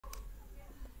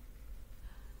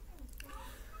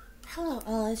Hello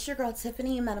all, it's your girl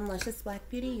Tiffany, Madam Luscious Black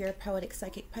Beauty, your poetic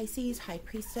psychic Pisces, High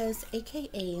Priestess,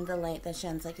 aka the light that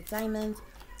shines like a diamond,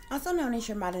 also known as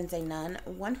your modern day nun,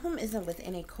 one whom isn't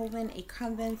within a coven, a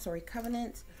convent, or a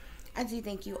covenant. I do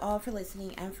thank you all for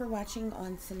listening and for watching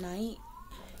on tonight.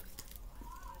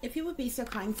 If you would be so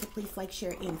kind to please like,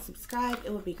 share, and subscribe,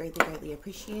 it would be greatly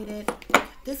appreciated.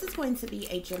 This is going to be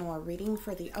a general reading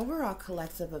for the overall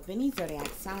collective of any zodiac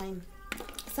sign.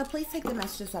 So please take the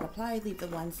messages that apply, leave the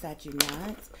ones that do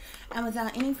not. And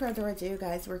without any further ado,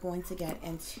 guys, we're going to get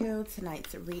into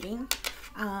tonight's reading.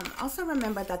 Also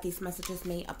remember that these messages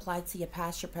may apply to your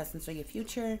past, your present, or your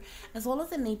future, as well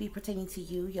as it may be pertaining to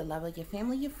you, your lover, your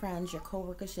family, your friends, your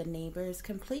co-workers, your neighbors,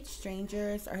 complete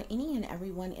strangers, or any and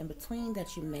everyone in between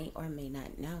that you may or may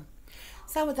not know.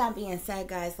 So with that being said,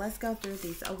 guys, let's go through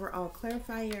these overall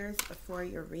clarifiers for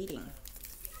your reading.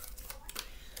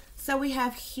 So we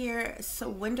have here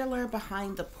Swindler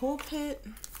Behind the Pulpit,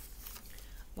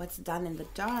 What's Done in the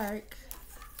Dark,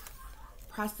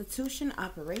 Prostitution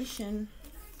Operation,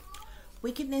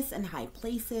 Wickedness in High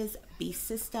Places, Beast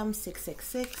System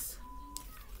 666,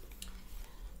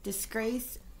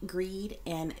 Disgrace, Greed,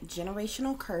 and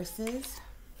Generational Curses,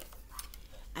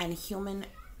 and Human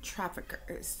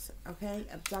Traffickers, okay?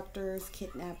 Abductors,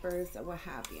 kidnappers, or what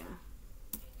have you.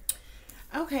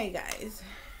 Okay, guys.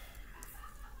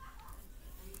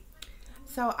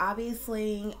 So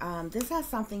obviously, this has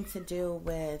something to do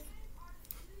with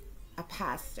a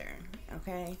pastor,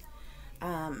 okay?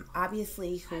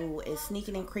 Obviously, who is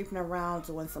sneaking and creeping around,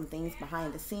 doing some things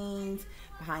behind the scenes,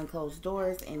 behind closed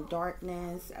doors, in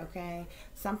darkness, okay?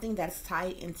 Something that's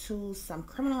tied into some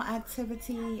criminal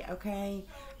activity, okay?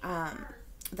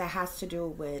 That has to do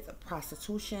with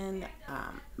prostitution,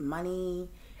 money,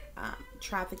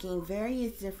 trafficking,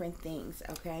 various different things,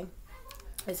 okay?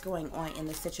 Is going on in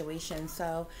the situation.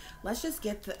 So let's just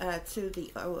get to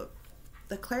the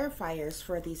clarifiers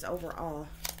for these overall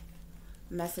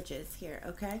messages here,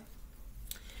 okay?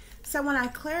 So when I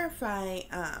clarify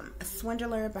a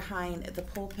swindler behind the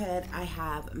pulpit, I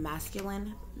have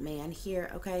masculine man here,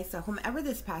 okay? So whomever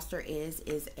this pastor is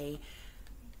a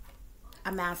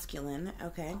masculine,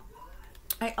 okay?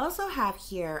 I also have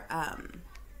here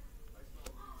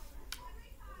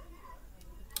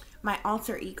my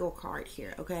alter ego card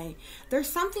here, okay? There's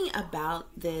something about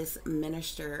this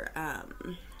minister,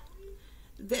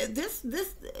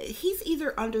 he's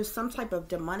either under some type of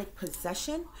demonic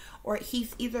possession, or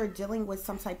he's either dealing with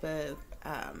some type of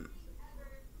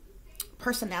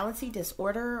personality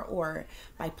disorder or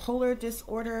bipolar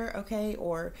disorder, okay?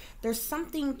 Or there's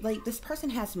something like this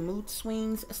person has mood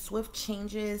swings, swift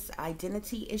changes,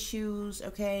 identity issues,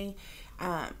 okay?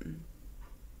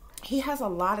 He has a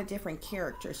lot of different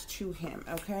characters to him,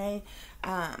 okay?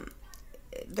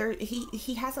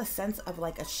 He has a sense of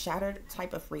like a shattered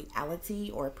type of reality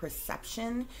or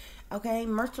perception, okay?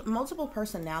 Multiple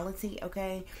personality,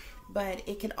 okay? But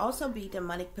it could also be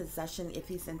demonic possession if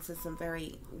he's into some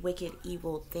very wicked,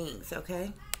 evil things,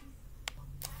 okay?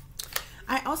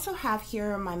 I also have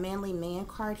here my manly man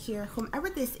card here. Whomever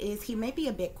this is, he may be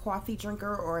a big coffee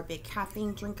drinker or a big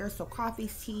caffeine drinker. So coffee,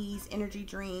 teas, energy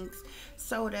drinks,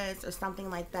 sodas, or something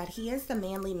like that. He is the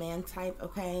manly man type,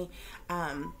 okay?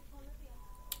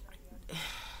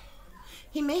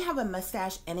 He may have a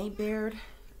mustache and a beard,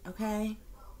 okay?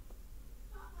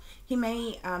 He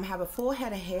may have a full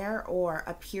head of hair or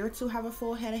appear to have a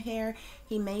full head of hair.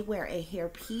 He may wear a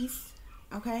hairpiece,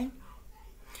 okay?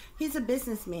 He's a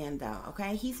businessman though,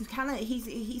 okay? He's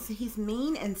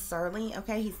mean and surly,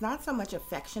 okay? He's not so much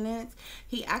affectionate.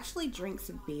 He actually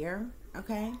drinks beer,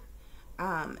 okay?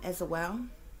 As well.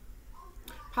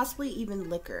 Possibly even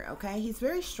liquor, okay? He's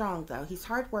very strong though. He's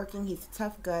hardworking. He's a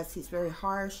tough guts. He's very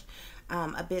harsh,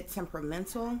 a bit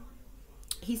temperamental.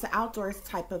 He's an outdoors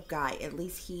type of guy. At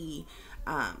least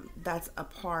that's a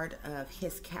part of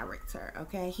his character,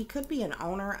 okay? He could be an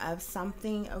owner of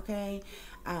something, okay?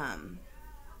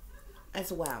 As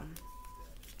well.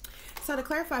 So to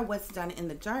clarify what's done in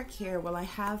the dark here, well, I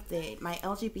have my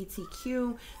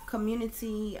LGBTQ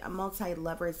community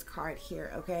multi-lovers card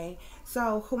here, okay?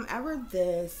 So whomever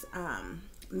this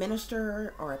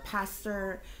minister or a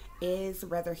pastor is,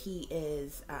 whether he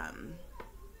is,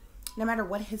 no matter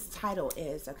what his title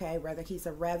is, okay, whether he's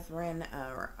a reverend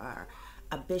or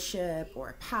a bishop or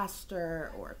a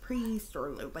pastor or a priest or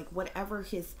like whatever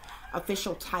his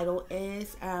official title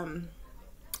is,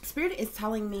 Spirit is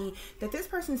telling me that this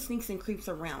person sneaks and creeps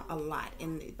around a lot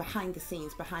behind the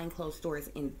scenes, behind closed doors,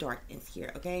 in darkness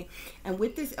here, okay? And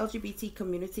with this LGBT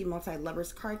community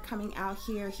multi-lovers card coming out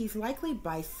here, he's likely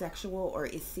bisexual or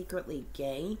is secretly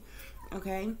gay,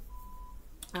 okay?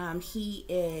 He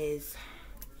is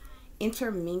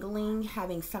intermingling,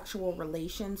 having sexual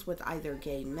relations with either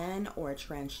gay men or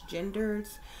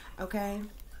transgenders, okay?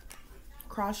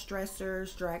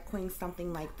 Cross-dressers, drag queens,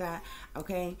 something like that,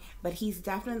 okay? But he's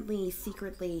definitely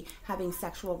secretly having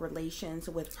sexual relations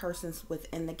with persons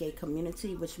within the gay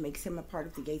community, which makes him a part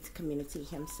of the gay community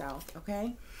himself,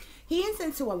 okay? He is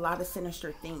into a lot of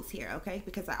sinister things here, okay?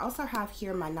 Because I also have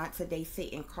here my Not Today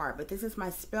Satan card, but this is my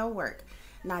spell work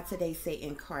Not Today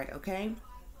Satan card, okay?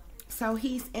 So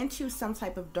he's into some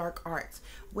type of dark arts,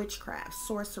 witchcraft,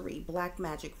 sorcery, black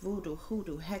magic, voodoo,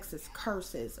 hoodoo, hexes,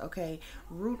 curses, okay,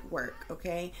 root work,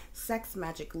 okay, sex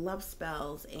magic, love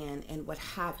spells, and what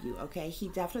have you, okay. He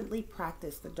definitely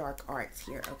practiced the dark arts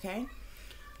here, okay.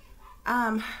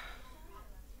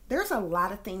 There's a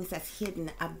lot of things that's hidden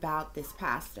about this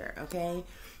pastor, okay.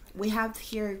 We have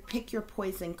here, pick your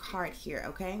poison card here,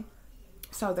 okay.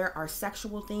 So there are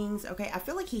sexual things, okay? I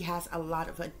feel like he has a lot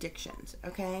of addictions,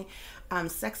 okay?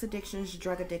 Sex addictions,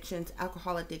 drug addictions,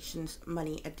 alcohol addictions,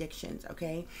 money addictions,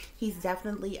 okay? He's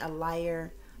definitely a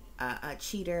liar, a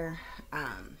cheater,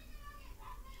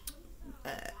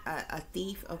 a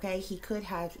thief, okay? He could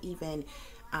have even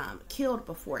killed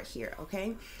before here,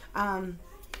 okay?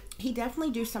 He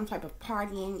definitely do some type of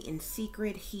partying in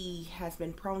secret. He has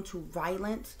been prone to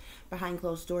violence behind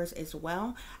closed doors as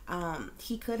well.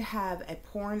 He could have a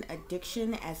porn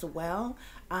addiction as well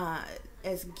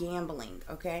as gambling,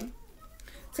 okay?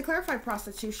 To clarify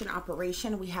prostitution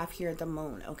operation, we have here the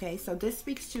moon, okay? So this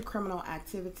speaks to criminal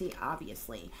activity,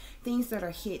 obviously. Things that are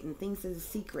hidden, things that are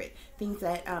secret, things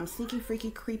that sneaky,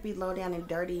 freaky, creepy, low down, and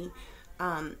dirty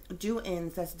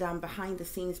do-ins that's done behind the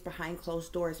scenes, behind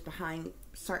closed doors, behind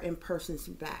certain person's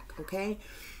back, okay?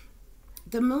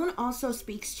 The moon also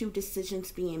speaks to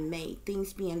decisions being made,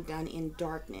 things being done in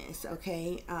darkness,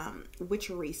 okay?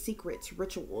 Witchery, secrets,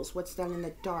 rituals, what's done in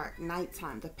the dark,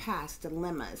 nighttime, the past,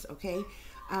 dilemmas, okay?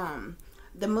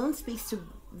 The moon speaks to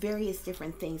various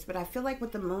different things, but I feel like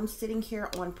with the moon sitting here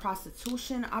on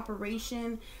prostitution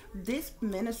operation, this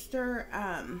minister,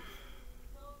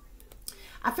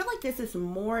 I feel like this is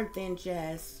more than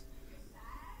just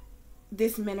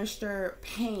this minister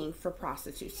paying for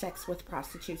prostitutes, sex with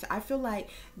prostitutes. I feel like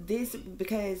this,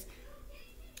 because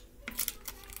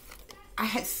I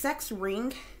had sex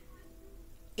ring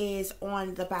is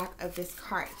on the back of this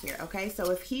card here, okay? So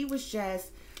if he was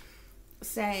just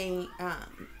saying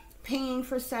paying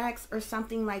for sex or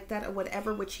something like that or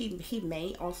whatever, which he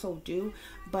may also do,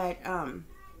 but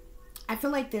I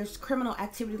feel like there's criminal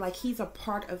activity, like he's a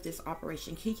part of this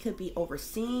operation. He could be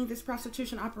overseeing this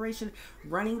prostitution operation,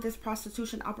 running this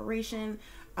prostitution operation,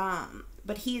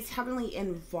 but he is heavily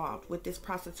involved with this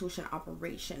prostitution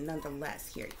operation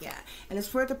nonetheless here, yeah. And it's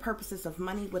for the purposes of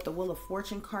money with the Wheel of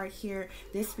Fortune card here.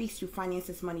 This speaks to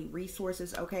finances, money,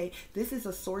 resources, okay? This is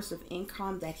a source of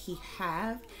income that he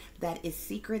have that is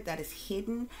secret, that is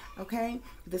hidden, okay?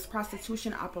 This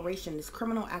prostitution operation, this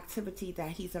criminal activity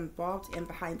that he's involved in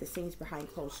behind the scenes,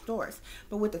 behind closed doors.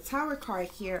 But with the Tower card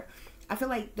here, I feel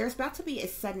like there's about to be a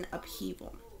sudden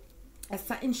upheaval, a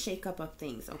sudden shakeup of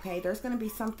things, okay? There's going to be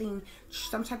something,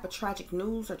 some type of tragic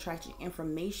news or tragic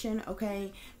information,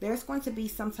 okay? There's going to be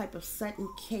some type of sudden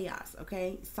chaos,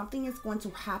 okay? Something is going to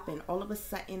happen all of a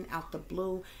sudden out the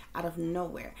blue, out of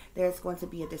nowhere. There's going to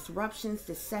be a disruptions,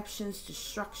 deceptions,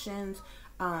 destructions,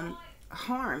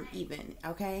 harm even,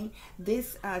 okay?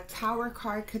 This Tower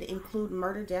card could include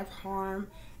murder, death, harm,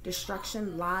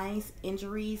 destruction, lies,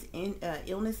 injuries,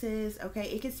 illnesses, okay?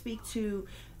 It could speak to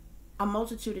a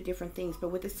multitude of different things, but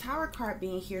with this Tower card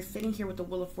being here, sitting here with the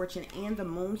Wheel of Fortune and the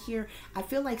moon here, I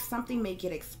feel like something may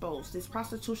get exposed. This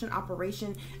prostitution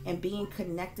operation and being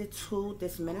connected to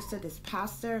this minister, this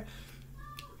pastor,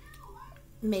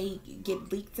 may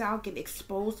get leaked out, get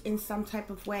exposed in some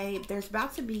type of way. There's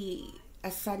about to be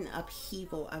a sudden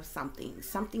upheaval of something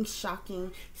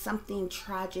shocking, something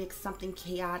tragic, something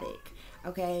chaotic,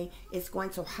 okay? It's going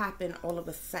to happen all of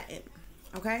a sudden,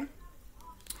 okay?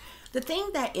 The thing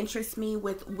that interests me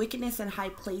with wickedness in high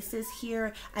places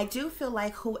here, I do feel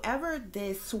like whoever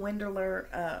this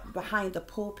swindler behind the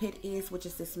pulpit is, which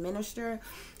is this minister,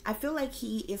 I feel like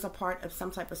he is a part of some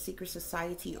type of secret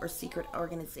society or secret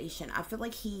organization. I feel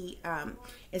like he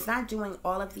is not doing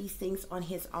all of these things on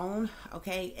his own,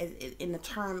 okay, in the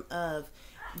term of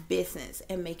business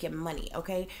and making money,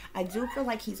 okay? I do feel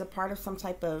like he's a part of some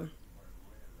type of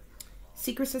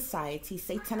secret society,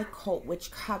 satanic cult, witch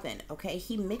coven, okay?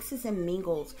 He mixes and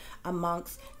mingles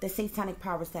amongst the satanic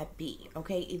powers that be,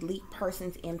 okay? Elite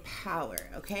persons in power,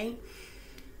 okay?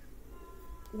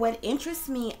 What interests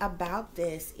me about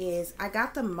this is I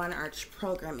got the Monarch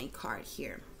programming card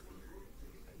here.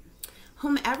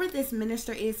 whomever this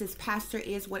minister is, this pastor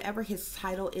is, whatever his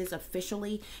title is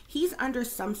officially, he's under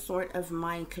some sort of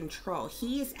mind control.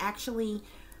 He is actually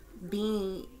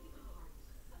being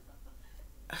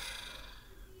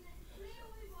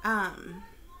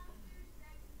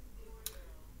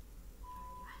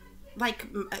like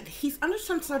he's under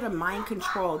some sort of mind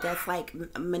control that's like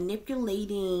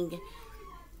manipulating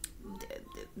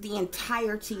the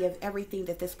entirety of everything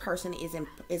that this person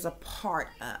is a part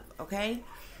of. Okay,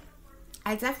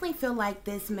 I definitely feel like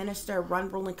this minister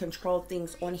run, rule, and control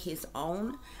things on his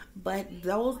own, but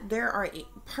there are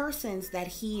persons that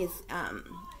he is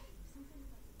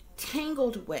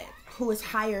tangled with, who is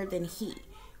higher than he,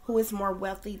 who is more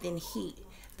wealthy than he,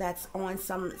 that's on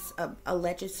some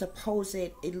alleged supposed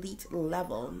elite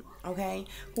level, okay,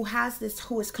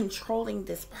 who is controlling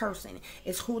this person,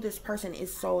 is who this person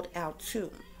is sold out to.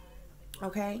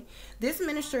 Okay, this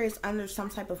minister is under some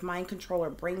type of mind control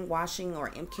or brainwashing or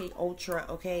MK Ultra.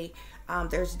 Okay,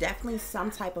 there's definitely some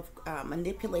type of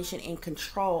manipulation and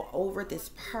control over this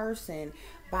person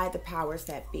by the powers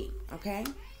that be. Okay,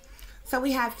 so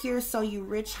we have here, so you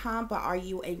rich, huh? But are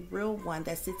you a real one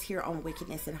that sits here on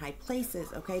wickedness in high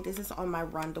places? Okay, this is on my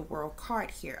Run the World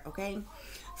card here. Okay,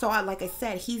 so like I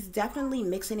said, he's definitely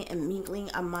mixing and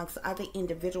mingling amongst other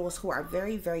individuals who are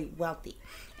very, very wealthy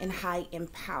and high in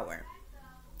power.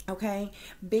 Okay,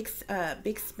 big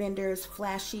spenders,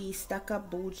 flashy, stuck-up,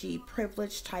 bougie,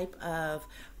 privileged type of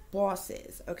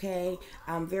bosses. Okay,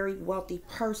 very wealthy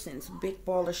persons, big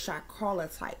baller, shot caller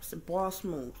types, boss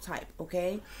move type.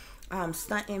 Okay,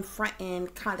 stunting, fronting,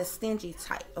 kind of stingy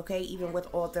type. Okay, even with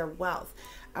all their wealth.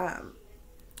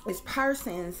 It's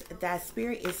persons that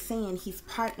spirit is saying he's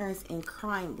partners in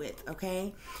crime with.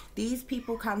 Okay, these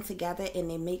people come together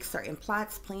and they make certain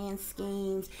plots, plans,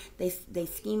 schemes. They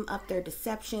scheme up their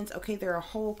deceptions. Okay, they're a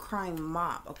whole crime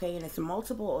mob. Okay, and it's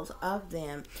multiples of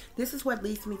them. This is what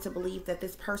leads me to believe that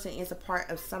this person is a part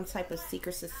of some type of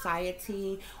secret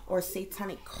society or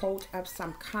satanic cult of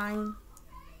some kind.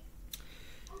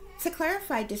 To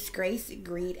clarify disgrace,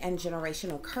 greed, and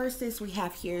generational curses, we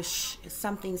have here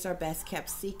some things are best kept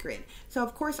secret. So,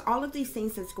 of course, all of these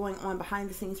things that's going on behind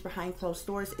the scenes, behind closed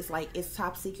doors, is like, it's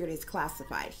top secret, it's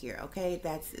classified here, okay?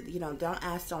 That's, you know, don't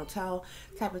ask, don't tell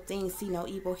type of thing. See no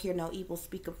evil, hear no evil,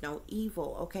 speak of no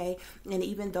evil, okay? And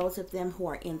even those of them who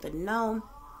are in the know,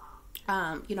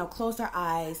 you know, close their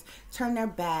eyes, turn their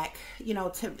back, you know,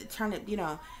 to turn it, you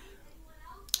know,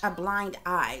 a blind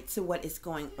eye to what is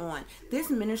going on.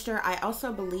 This minister, I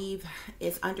also believe,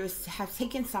 has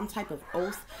taken some type of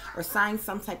oath or signed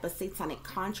some type of satanic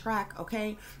contract.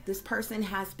 Okay, this person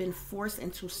has been forced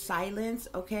into silence.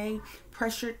 Okay,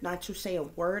 pressured not to say a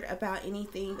word about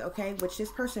anything. Okay, which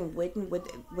this person wouldn't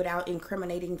without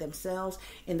incriminating themselves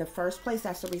in the first place.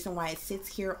 That's the reason why it sits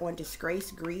here on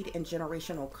disgrace, greed, and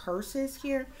generational curses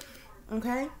here.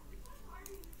 Okay.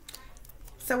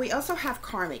 So we also have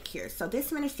karmic here. So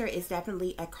this minister is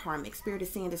definitely a karmic. Spirit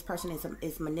is saying this person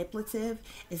is manipulative,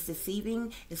 is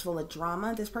deceiving, is full of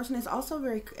drama. This person is also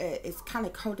very, is kind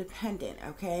of codependent,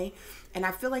 okay? And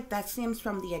I feel like that stems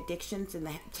from the addictions and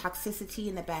the toxicity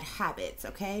and the bad habits,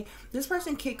 okay? This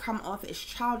person could come off as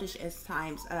childish at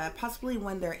times, possibly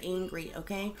when they're angry,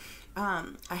 okay?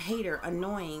 A hater,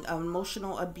 annoying, an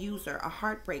emotional abuser, a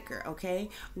heartbreaker, okay?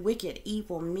 Wicked,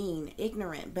 evil, mean,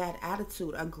 ignorant, bad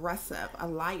attitude, aggressive, a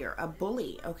liar, a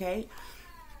bully, okay?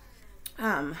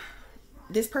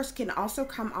 This person can also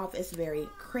come off as very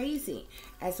crazy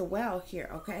as well here,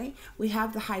 okay? We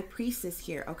have the high priestess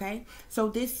here, okay? So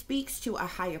this speaks to a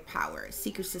higher power,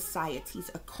 secret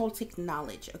societies, occultic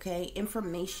knowledge, okay?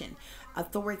 Information,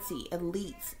 authority,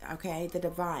 elites, okay? The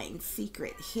divine,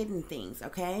 secret, hidden things,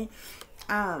 okay?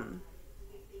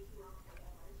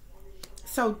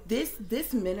 So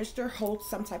this minister holds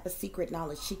some type of secret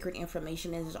knowledge, secret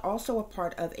information, and is also a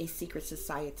part of a secret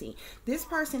society. This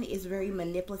person is very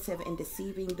manipulative and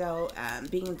deceiving, though,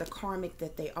 being the karmic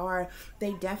that they are.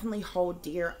 They definitely hold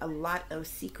dear a lot of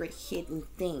secret hidden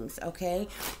things, okay?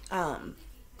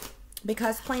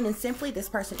 Because plain and simply, this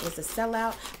person is a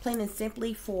sellout, plain and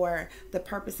simply for the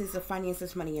purposes of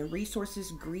finances, money, and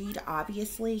resources, greed,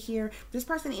 obviously here. This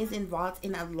person is involved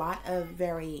in a lot of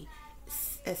very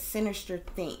sinister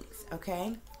things,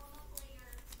 okay?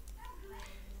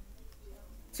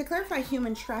 To clarify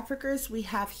human traffickers, we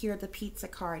have here the pizza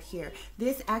card here.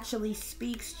 This actually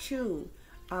speaks to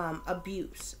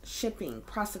abuse, shipping,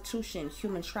 prostitution,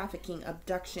 human trafficking,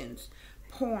 abductions,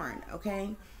 porn, okay?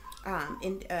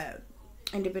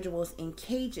 Individuals in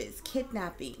cages,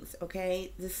 kidnappings,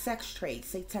 okay? The sex trade,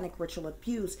 satanic ritual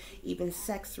abuse, even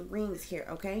sex rings here,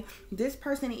 okay? This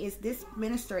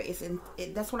minister is in,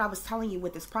 that's what I was telling you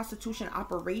with this prostitution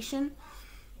operation.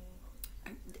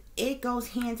 it goes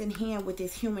hand in hand with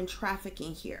this human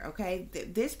trafficking here, okay?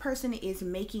 This person is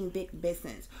making big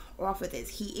business off of this.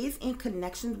 He is in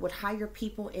connection with higher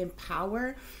people in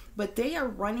power, but they are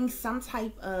running some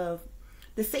type of,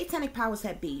 the satanic powers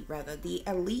that be, rather, the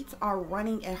elites are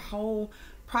running a whole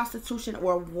prostitution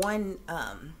or one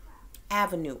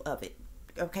avenue of it,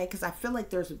 okay? Because I feel like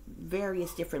there's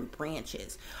various different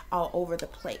branches all over the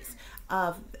place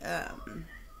of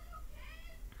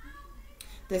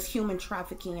this human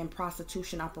trafficking and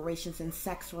prostitution operations and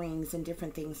sex rings and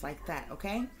different things like that,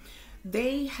 okay?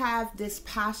 They have this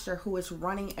pastor who is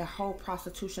running a whole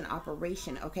prostitution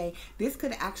operation, okay? This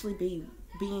could actually be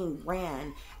being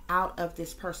ran out of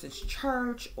this person's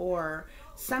church or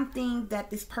something that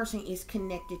this person is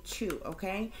connected to,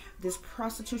 okay? This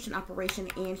prostitution operation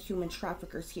and human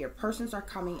traffickers here. Persons are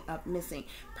coming up missing.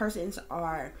 Persons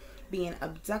are being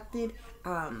abducted,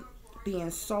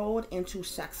 being sold into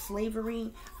sex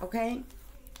slavery, okay?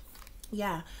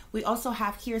 Yeah, we also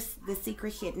have here the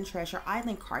secret hidden treasure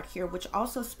island card here, which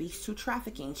also speaks to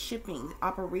trafficking, shipping,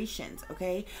 operations,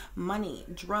 okay? Money,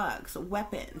 drugs,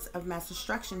 weapons of mass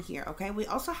destruction here, okay? We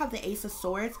also have the ace of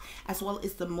swords as well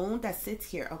as the moon that sits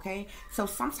here, okay? So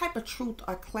some type of truth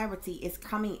or clarity is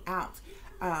coming out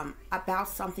about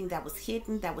something that was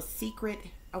hidden, that was secret,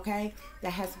 okay?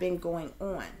 That has been going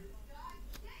on.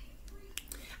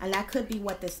 And that could be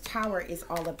what this tower is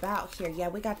all about here. Yeah,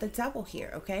 we got the devil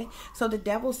here, okay? So the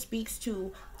devil speaks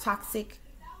to toxic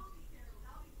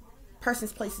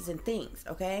persons, places, and things,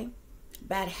 okay?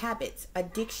 Bad habits,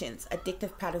 addictions,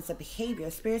 addictive patterns of behavior.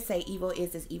 Spirits say evil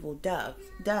is as evil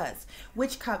does.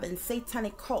 Witch covens,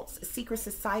 satanic cults, secret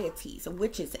societies,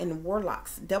 witches and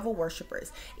warlocks, devil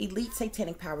worshippers, elite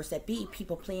satanic powers that be,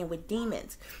 people playing with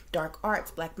demons, dark arts,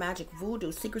 black magic,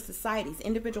 voodoo, secret societies,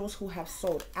 individuals who have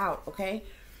sold out, okay?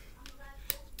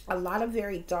 A lot of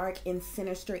very dark and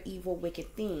sinister, evil,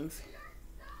 wicked things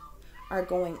are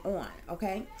going on,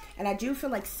 okay? And I do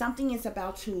feel like something is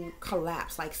about to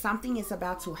collapse, like something is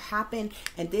about to happen,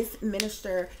 and this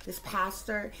minister, this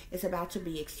pastor is about to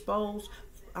be exposed,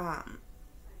 hand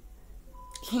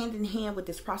in hand with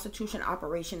this prostitution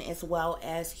operation as well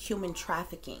as human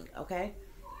trafficking, okay?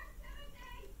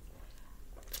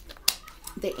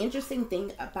 The interesting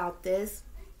thing about this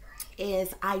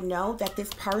is I know that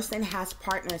this person has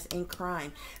partners in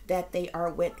crime that they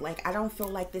are with. Like, I don't feel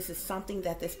like this is something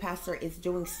that this pastor is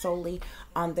doing solely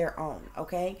on their own,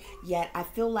 okay? Yet I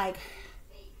feel like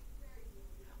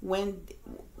when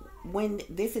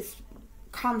this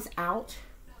comes out,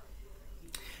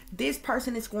 this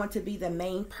person is going to be the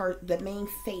main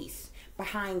face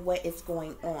behind what is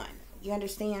going on. You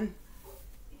understand?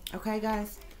 Okay,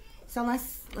 guys? So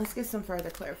let's get some further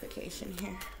clarification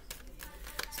here.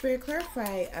 Spirit,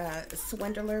 clarify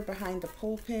swindler behind the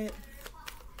pulpit.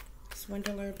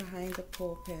 Swindler behind the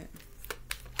pulpit.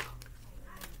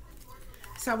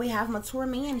 So we have mature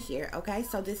man here, okay?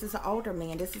 So this is an older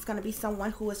man. This is going to be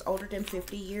someone who is older than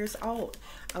 50 years old,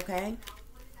 okay?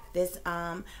 This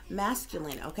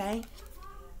masculine, okay?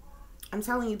 I'm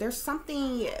telling you, there's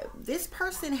something, this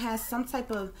person has some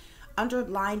type of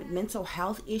underlying mental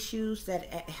health issues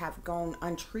that have gone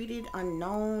untreated,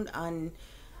 unknown,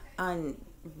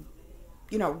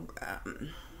 you know,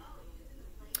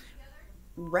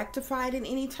 rectified in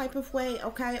any type of way,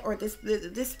 okay? Or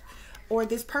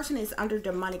this person is under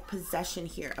demonic possession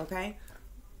here, okay?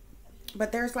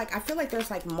 But there's like, I feel like there's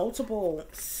like multiple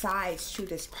sides to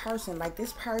this person. Like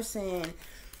this person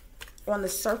on the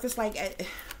surface, like it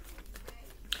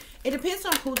depends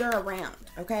on who they're around,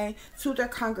 okay? To their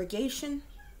congregation,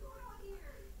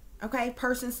 okay?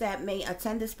 Persons that may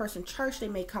attend this person's church, they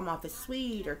may come off as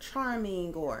sweet or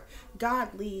charming or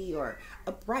godly or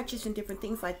righteous and different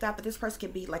things like that. But this person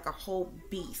can be like a whole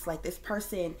beast. Like this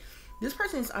person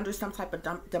is under some type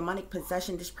of demonic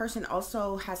possession. This person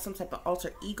also has some type of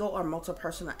alter ego or multiple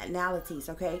personalities,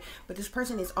 okay? But this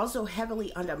person is also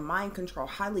heavily under mind control,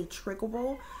 highly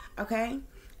triggerable, okay?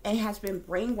 And has been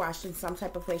brainwashed in some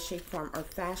type of way, shape, form, or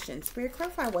fashion. Spirit,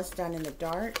 clarify what's done in the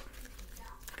dark.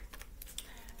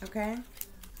 Okay,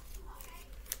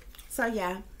 so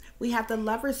yeah, we have the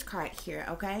Lover's card here,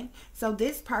 okay? So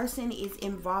this person is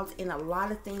involved in a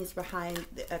lot of things behind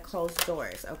closed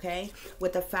doors, okay?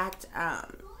 With the fact,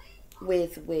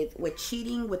 with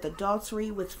cheating, with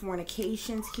adultery, with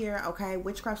fornications here, okay?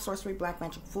 Witchcraft, sorcery, black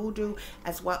magic, voodoo,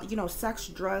 as well, you know, sex,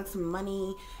 drugs,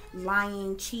 money,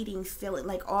 lying, cheating, stealing,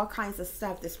 like all kinds of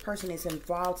stuff this person is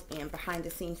involved in behind the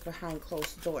scenes, behind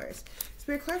closed doors.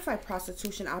 Spirit, clarify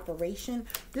prostitution operation.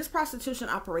 This prostitution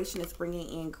operation is bringing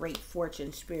in great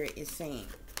fortune, Spirit is saying.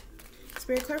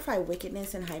 Spirit, clarify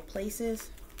wickedness in high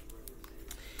places.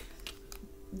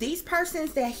 these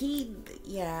persons that he,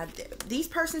 yeah, these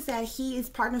persons that he is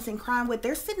partners in crime with,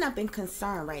 they're sitting up in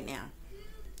concern right now.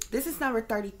 This is number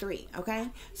 33, okay?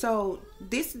 So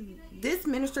this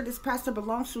minister, this pastor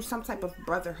belongs to some type of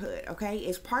brotherhood, okay?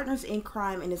 Is partners in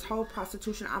crime in this whole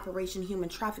prostitution operation, human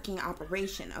trafficking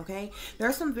operation, okay? There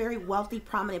are some very wealthy,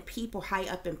 prominent people high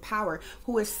up in power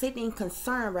who are sitting in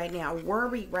concern right now,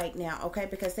 worried right now, okay?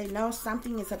 Because they know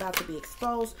something is about to be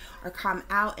exposed or come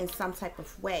out in some type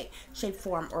of way, shape,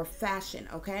 form, or fashion,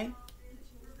 okay?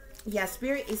 Yeah,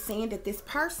 Spirit is saying that this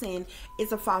person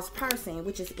is a false person,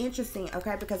 which is interesting,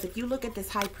 okay? Because if you look at this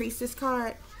High Priestess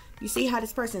card, you see how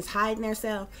this person's hiding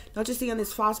themselves? Don't you see on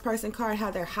this false person card how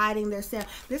they're hiding themselves?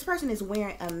 This person is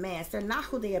wearing a mask. They're not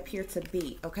who they appear to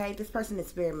be, okay? This person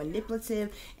is very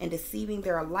manipulative and deceiving.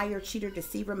 They're a liar, cheater,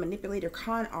 deceiver, manipulator,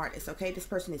 con artist, okay? This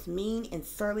person is mean and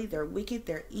surly. They're wicked.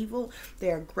 They're evil.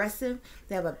 They're aggressive.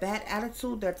 They have a bad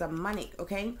attitude. They're demonic,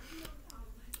 okay?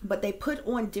 But they put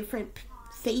on different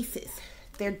faces.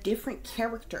 They're different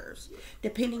characters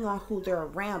depending on who they're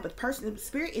around. But the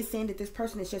Spirit is saying that this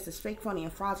person is just as fake, phony,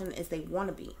 and fraudulent as they want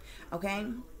to be, okay?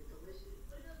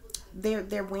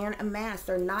 They're wearing a mask.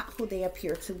 They're not who they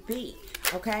appear to be,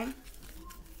 okay?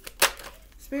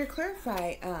 Spirit,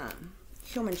 clarify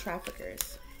human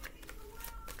traffickers.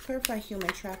 Clarify human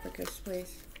traffickers,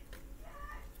 please.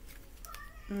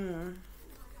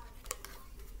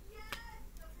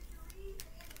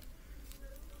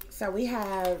 So we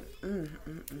have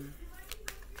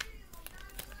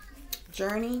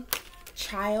journey,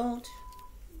 child,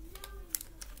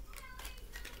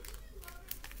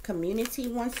 community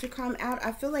wants to come out.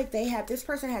 I feel like this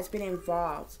person has been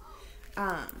involved.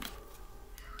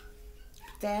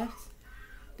 Theft.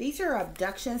 These are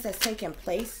abductions that's taking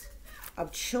place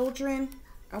of children,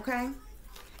 okay?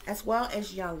 As well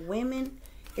as young women.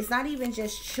 It's not even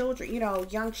just children, you know,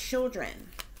 young children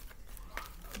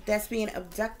that's being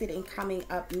abducted and coming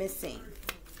up missing.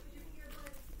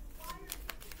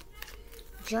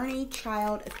 Journey,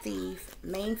 child, thief,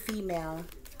 main female.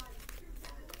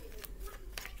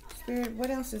 Spirit, what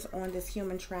else is on this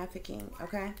human trafficking,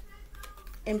 okay?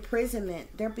 Imprisonment.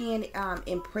 They're being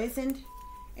imprisoned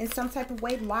in some type of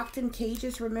way, locked in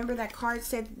cages. Remember that card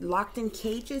said locked in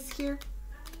cages here?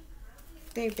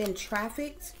 They've been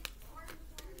trafficked.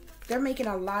 They're making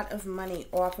a lot of money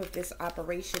off of this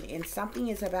operation, and something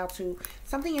is about to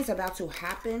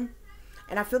happen.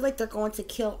 And I feel like they're going to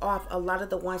kill off a lot of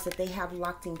the ones that they have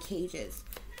locked in cages,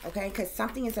 okay? Because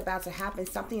something is about to happen.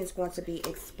 Something is going to be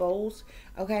exposed,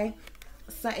 okay?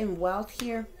 Sudden wealth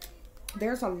here.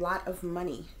 There's a lot of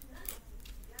money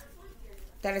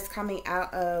that is coming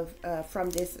out of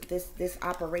from this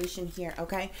operation here,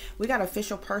 okay? We got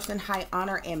official person, high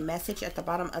honor, and message at the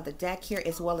bottom of the deck here,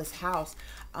 as well as house.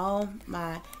 Oh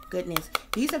my goodness.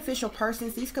 These official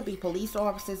persons, these could be police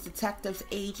officers, detectives,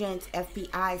 agents,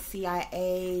 FBI,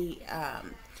 CIA,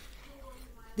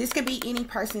 this could be any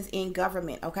persons in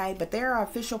government, okay? But there are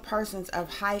official persons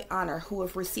of high honor who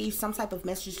have received some type of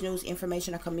message, news,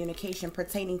 information, or communication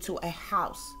pertaining to a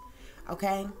house,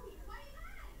 okay?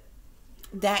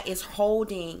 That is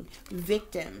holding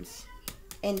victims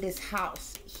in this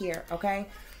house here, okay?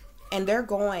 And they're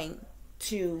going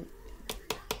to,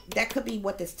 that could be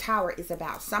what this tower is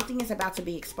about. Something is about to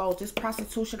be exposed. This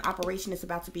prostitution operation is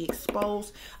about to be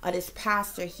exposed. This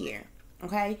pastor here,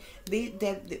 okay?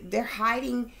 They're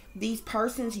hiding these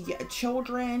persons,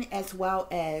 children, as well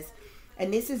as,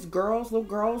 and this is girls,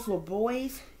 little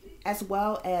boys, as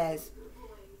well as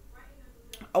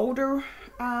older,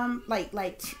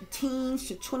 like teens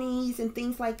to 20s and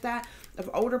things like that, of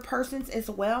older persons as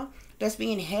well, that's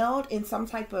being held in some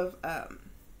type of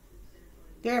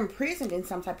they're imprisoned in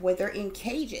some type of way. They're in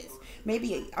cages,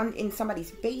 maybe in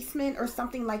somebody's basement or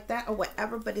something like that, or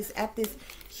whatever, but it's at this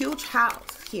huge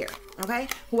house here, okay?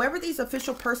 Whoever these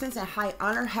official persons in high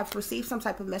honor have received some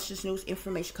type of message, news,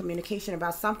 information, communication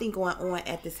about something going on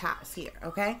at this house here,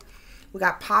 okay? We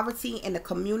got poverty in the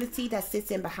community that sits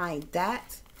in behind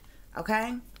that,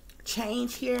 okay?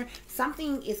 Change here.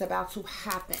 Something is about to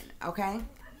happen, okay?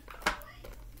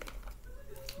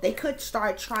 They could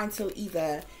start trying to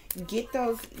either get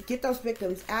those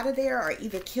victims out of there, or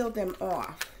either kill them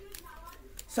off,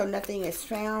 so nothing is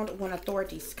found when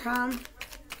authorities come.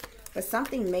 But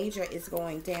something major is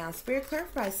going down. Spirit,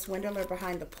 clarify Swindler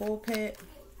Behind the Pulpit.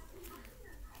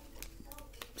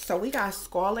 So we got a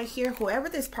scholar here. Whoever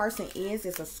this person is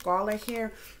a scholar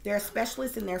here. They're a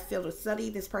specialist in their field of study.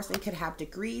 This person could have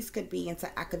degrees, could be into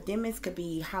academics, could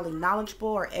be highly knowledgeable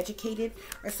or educated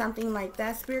or something like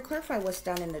that. Spirit, clarify what's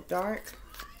done in the dark.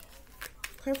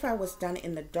 Clarify what's done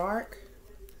in the dark.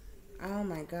 Oh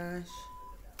my gosh.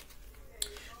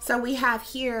 So we have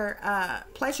here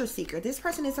pleasure seeker. This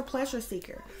person is a pleasure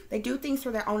seeker. They do things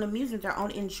for their own amusement, their own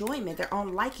enjoyment, their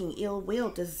own liking, ill will,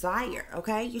 desire.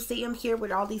 Okay, you see them here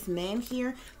with all these men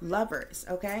here, lovers.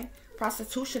 Okay,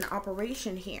 prostitution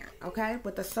operation here. Okay,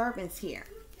 with the servants here.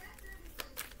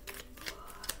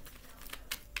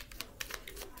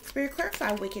 Spirit,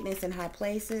 clarify wickedness in high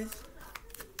places.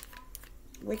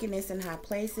 Wickedness in high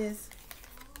places.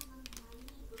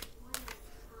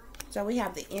 So we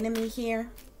have the enemy here.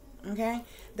 Okay,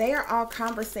 they are all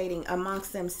conversating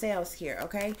amongst themselves here.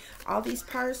 Okay, all these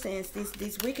persons,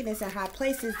 these wickedness in high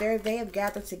places, they have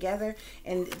gathered together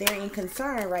and they're in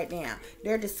concern right now.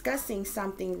 They're discussing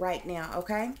something right now.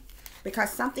 Okay,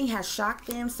 because something has shocked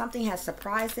them, something has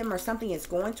surprised them, or something is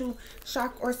going to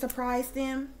shock or surprise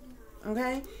them.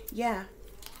 Okay, yeah,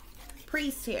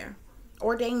 priest here,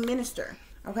 ordained minister.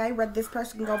 Okay, whether this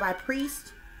person can go by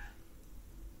priest,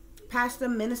 pastor,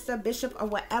 minister, bishop, or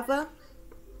whatever.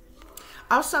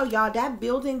 Also, y'all, that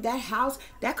building, that house,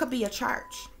 that could be a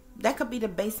church. That could be the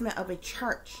basement of a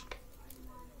church.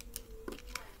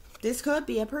 This could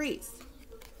be a priest.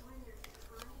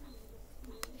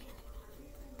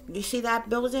 You see that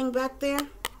building back there?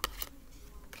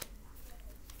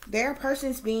 There are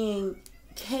persons being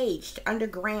caged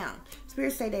underground.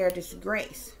 Spirits say they are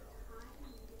disgraced.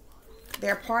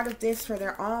 They're part of this for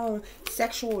their own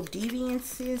sexual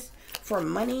deviances, for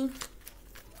money.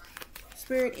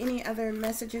 Spirit, any other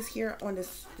messages here on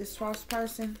this false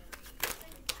person?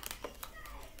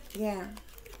 Yeah.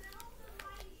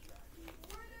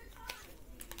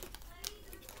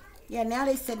 Yeah, now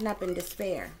they're sitting up in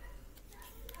despair.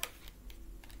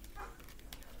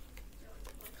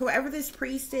 Whoever this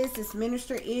priest is, this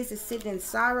minister is sitting in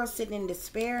sorrow, sitting in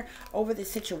despair over the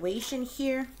situation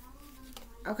here.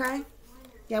 Okay?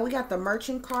 Yeah, we got the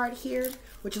merchant card here,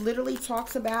 which literally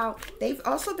talks about, they've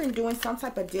also been doing some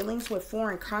type of dealings with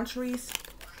foreign countries.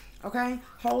 Okay?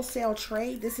 Wholesale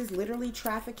trade. This is literally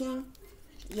trafficking.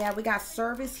 Yeah, we got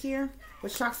service here,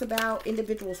 which talks about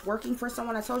individuals working for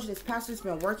someone. I told you this pastor's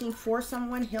been working for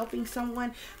someone, helping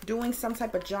someone, doing some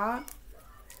type of job.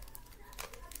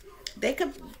 They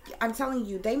could, I'm telling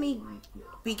you, they may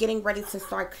be getting ready to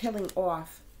start killing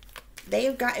off. They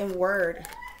have gotten word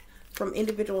from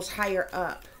individuals higher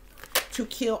up to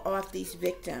kill off these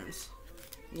victims.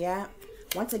 Yeah.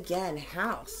 Once again,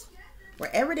 house.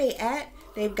 Wherever they at,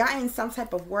 they've gotten some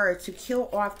type of word to kill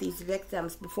off these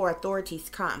victims before authorities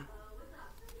come.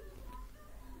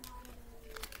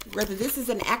 Whether this is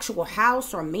an actual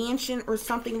house or mansion or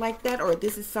something like that, or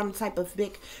this is some type of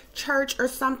big church or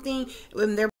something,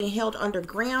 when they're being held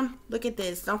underground. Look at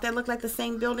this. Don't that look like the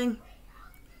same building?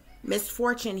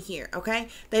 Misfortune here, okay?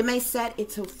 They may set it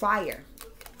to fire.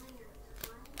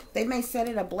 They may set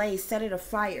it ablaze, set it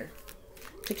afire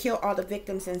to kill all the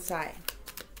victims inside.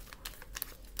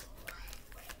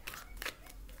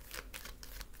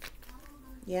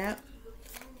 Yeah.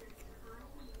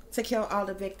 To kill all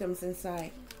the victims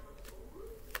inside.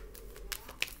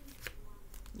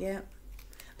 Yeah.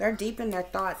 They're deep in their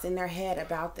thoughts, in their head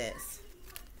about this.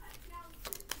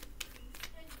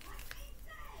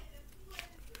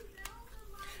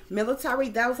 Military,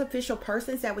 those official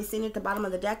persons that we seen at the bottom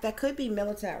of the deck, that could be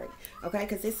military. Okay,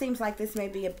 because it seems like this may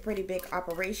be a pretty big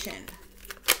operation.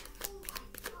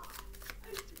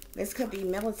 This could be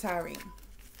military.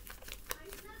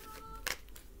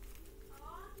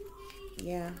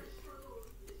 Yeah.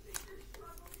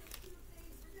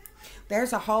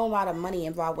 There's a whole lot of money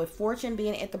involved. With fortune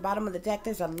being at the bottom of the deck,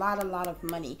 there's a lot of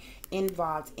money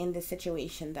involved in this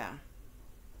situation, though.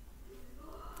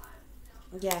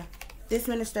 Yeah. This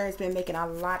minister has been making a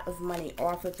lot of money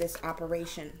off of this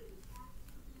operation.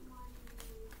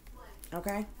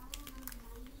 Okay?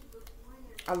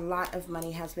 A lot of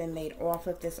money has been made off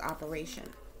of this operation.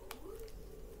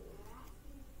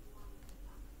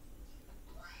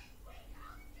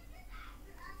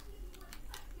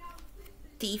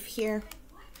 Thief here.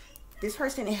 This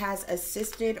person has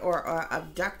assisted or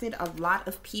abducted a lot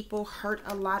of people, hurt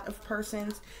a lot of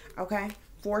persons, okay?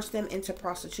 Forced them into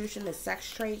prostitution, the sex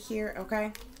trade here,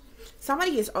 okay?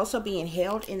 Somebody is also being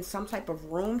held in some type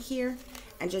of room here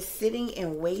and just sitting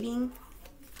and waiting.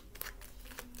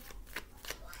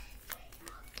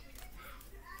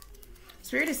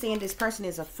 Spirit is saying this person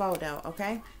is a foe, though,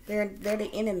 okay? They're the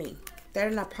enemy. They're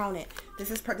an opponent.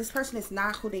 This person is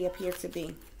not who they appear to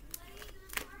be.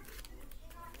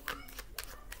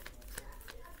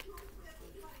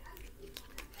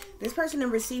 This person has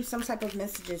received some type of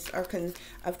messages or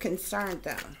of concern,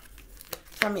 though,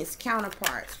 from his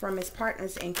counterparts, from his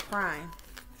partners in crime.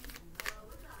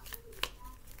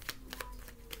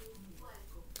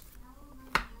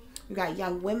 You got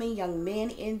young women, young men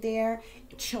in there,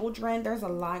 children. There's a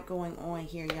lot going on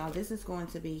here, y'all. This is going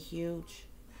to be huge,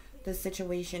 the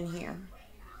situation here.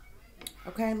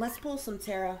 Okay, let's pull some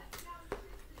tarot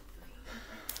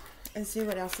and see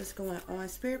what else is going on.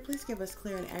 Spirit, please give us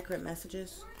clear and accurate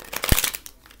messages.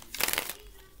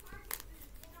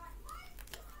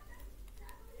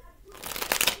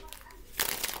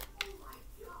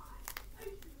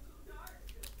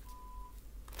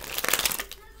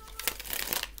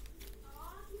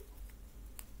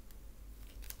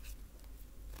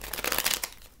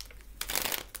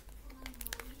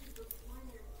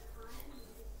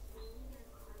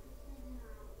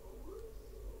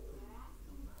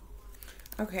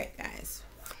 Okay, guys.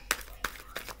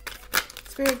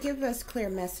 Spirit, give us clear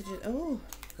messages. Oh,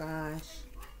 gosh.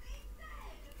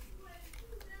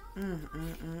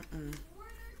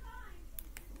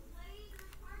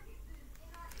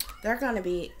 They're going to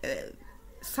be...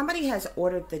 somebody has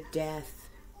ordered the death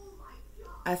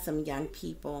of some young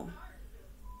people.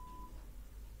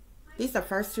 These are the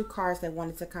first two cards that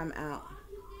wanted to come out.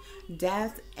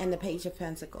 Death and the Page of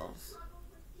Pentacles.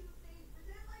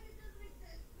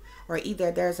 Or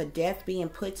either there's a death being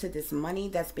put to this money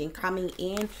that's been coming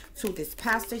in to this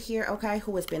pastor here, okay,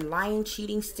 who has been lying,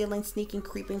 cheating, stealing, sneaking,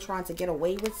 creeping, trying to get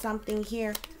away with something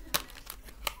here.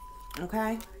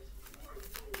 Okay.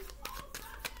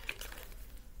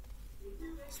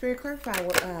 Spirit, clarify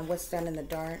what's done in the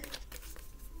dark.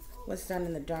 What's done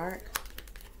in the dark.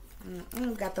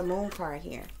 Got the Moon card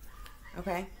here.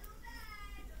 Okay.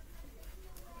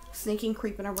 Sneaking,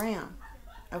 creeping around.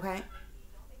 Okay.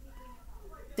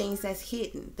 Things that's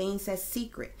hidden, things that's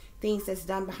secret, things that's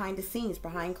done behind the scenes,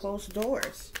 behind closed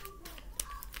doors.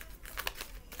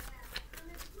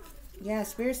 Yeah,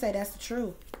 Spirit say that's the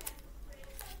truth.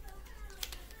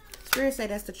 Spirit say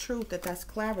that's the truth, that's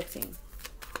clarity.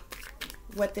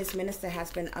 What this minister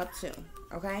has been up to,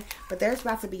 okay? But there's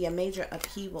about to be a major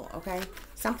upheaval, okay?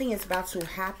 Something is about to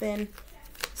happen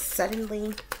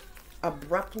suddenly,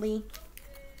 abruptly,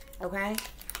 okay?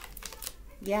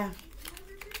 Yeah.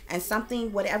 And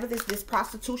something, whatever this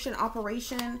prostitution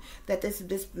operation that this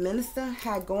minister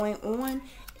had going on,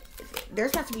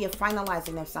 there's got to be a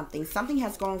finalizing of something. Something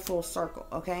has gone full circle,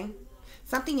 okay?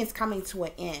 Something is coming to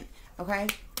an end, okay?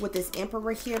 With this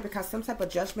Emperor here, because some type of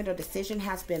judgment or decision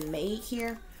has been made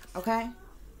here, okay?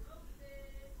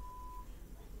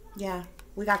 Yeah,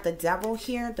 we got the Devil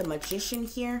here, the Magician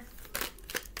here.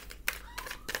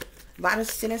 A lot of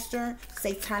sinister,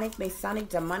 satanic, masonic,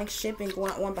 demonic shit been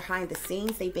going on behind the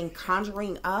scenes. They've been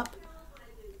conjuring up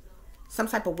some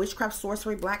type of witchcraft,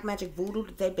 sorcery, black magic, voodoo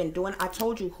that they've been doing. I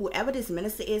told you, whoever this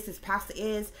minister is, this pastor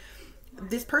is,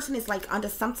 this person is like under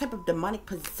some type of demonic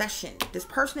possession. This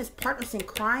person is partners in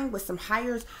crime with some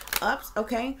higher ups,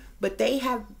 okay? But they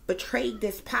have betrayed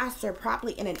this pastor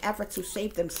probably in an effort to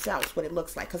save themselves, what it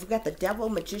looks like. Because we got the Devil,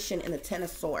 Magician, and the Ten of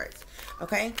Swords,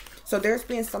 okay? So there's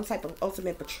been some type of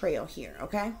ultimate betrayal here,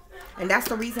 okay? And that's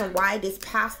the reason why this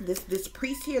pastor, this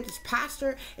priest here, this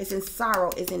pastor is in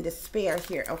sorrow, is in despair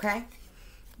here, okay?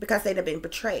 Because they'd have been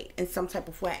betrayed in some type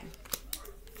of way.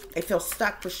 They feel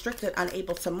stuck, restricted,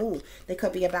 unable to move. They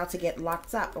could be about to get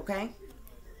locked up, okay?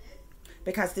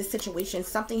 Because this situation,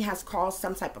 something has caused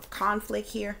some type of conflict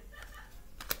here.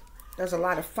 There's a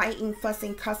lot of fighting,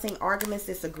 fussing, cussing, arguments,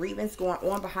 disagreements going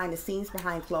on behind the scenes,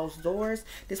 behind closed doors.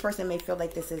 This person may feel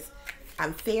like this is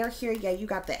unfair here. Yeah, you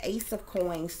got the Ace of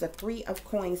Coins, the Three of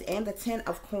Coins, and the Ten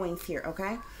of Coins here,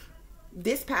 okay?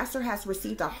 This pastor has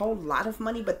received a whole lot of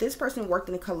money, but this person worked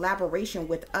in collaboration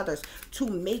with others to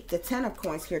make the Ten of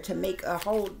Coins here, to make a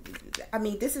whole, I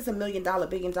mean, this is $1 million,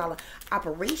 billion-dollar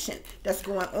operation that's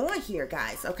going on here,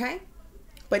 guys, okay?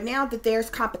 But now that there's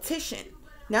competition,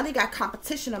 now they got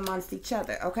competition amongst each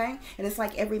other, okay? And it's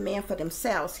like every man for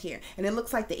themselves here. And it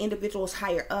looks like the individuals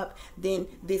higher up than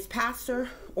this pastor,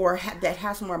 or that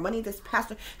has more money, this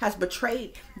pastor has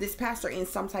betrayed this pastor in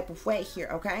some type of way here,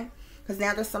 okay? Because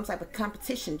now there's some type of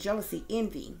competition, jealousy,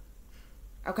 envy,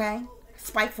 okay?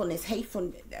 Spitefulness,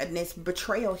 hatefulness,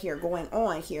 betrayal here going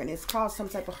on here. And it's caused some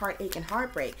type of heartache and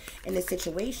heartbreak in this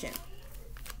situation.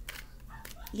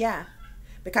 Yeah.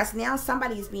 Because now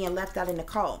somebody is being left out in the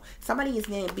cold. Somebody is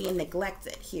being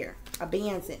neglected here,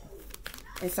 abandoned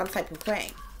in some type of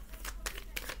way.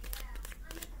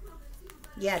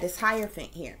 Yeah, this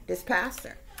Hierophant here, this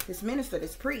pastor, this minister,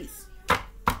 this priest,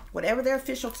 whatever their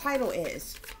official title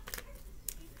is.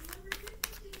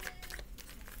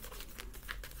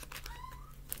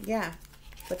 Yeah,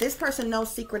 but this person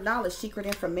knows secret knowledge, secret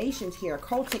information here,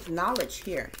 occultic knowledge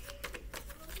here.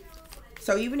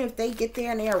 So even if they get there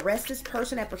and they arrest this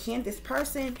person, apprehend this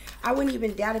person, I wouldn't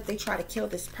even doubt if they try to kill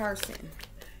this person.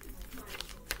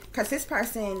 Because this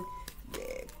person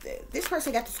this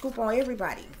person got the scoop on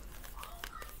everybody.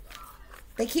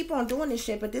 They keep on doing this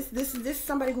shit, but this is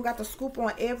somebody who got the scoop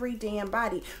on every damn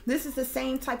body. This is the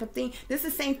same type of thing. This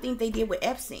is the same thing they did with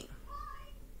Epstein.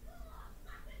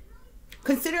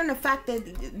 Considering the fact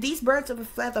that these birds of a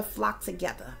feather flock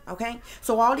together, okay?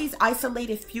 So all these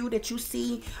isolated few that you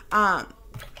see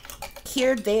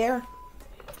here, there,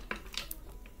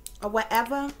 or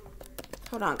whatever.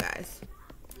 Hold on, guys.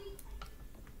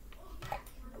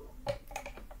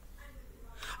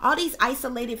 All these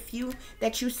isolated few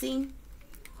that you see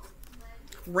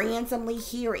randomly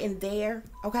here and there,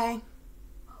 okay?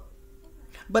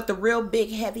 But the real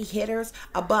big heavy hitters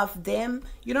above them,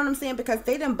 you know what I'm saying? Because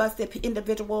they done busted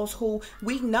individuals who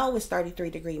we know is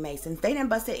 33-degree Masons. They done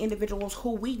busted individuals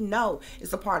who we know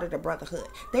is a part of the Brotherhood.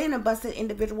 They done busted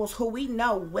individuals who we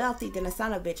know wealthy than a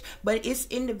son of a bitch. But it's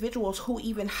individuals who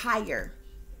even higher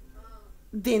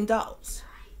than those.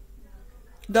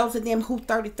 Those of them who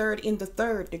 33rd in the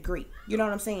 3rd degree. You know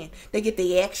what I'm saying? They get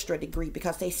the extra degree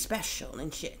because they special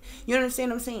and shit. You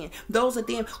understand what I'm saying? Those of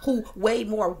them who way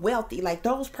more wealthy. Like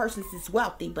those persons is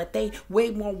wealthy, but they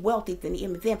way more wealthy than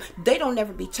them. They don't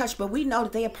never be touched, but we know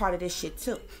that they are part of this shit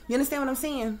too. You understand what I'm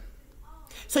saying?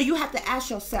 So you have to ask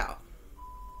yourself.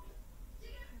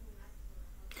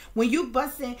 When you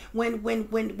busting,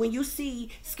 when you see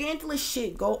scandalous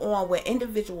shit go on with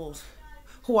individuals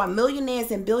who are millionaires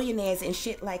and billionaires and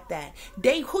shit like that,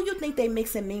 who you think they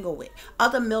mix and mingle with?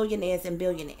 Other millionaires and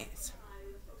billionaires.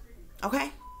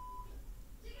 Okay?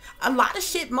 A lot of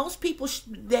shit, most people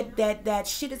that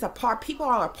shit is a part, people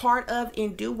are a part of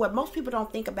and do. What most people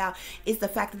don't think about is the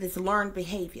fact that it's learned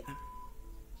behavior.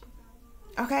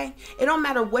 Okay? It don't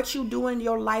matter what you do in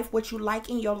your life, what you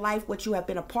like in your life, what you have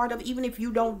been a part of, even if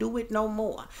you don't do it no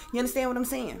more. You understand what I'm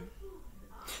saying?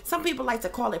 Some people like to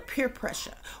call it peer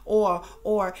pressure,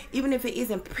 or even if it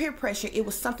isn't peer pressure, it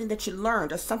was something that you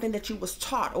learned or something that you was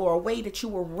taught or a way that you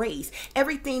were raised.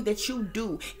 Everything that you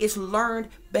do is learned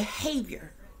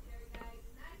behavior.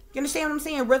 You understand what I'm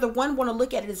saying? Whether one want to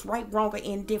look at it as right, wrong, or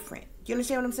indifferent. You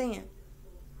understand what I'm saying?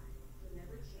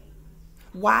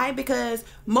 Why? Because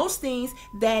most things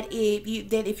that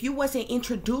if you wasn't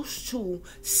introduced to,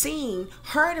 seen,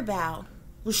 heard about,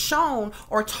 was shown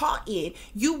or taught it,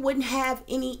 you wouldn't have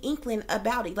any inkling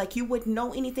about it. Like you wouldn't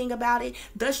know anything about it.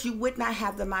 Thus, you would not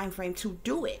have the mind frame to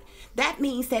do it. That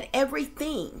means that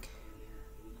everything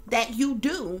that you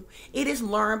do, it is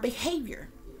learned behavior.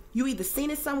 You either seen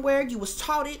it somewhere, you was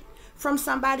taught it from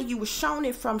somebody, you was shown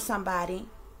it from somebody.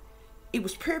 It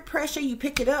was peer pressure, you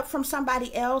picked it up from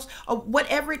somebody else, or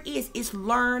whatever it is, it's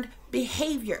learned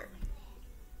behavior.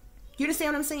 You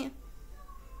understand what I'm saying?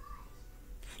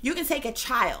 You can take a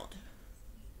child,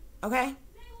 okay?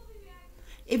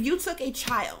 If you took a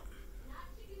child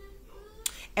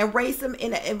and raised them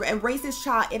and raised this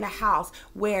child in a house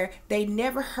where they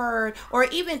never heard, or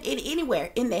even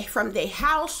anywhere from their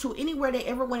house to anywhere they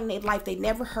ever went in their life, they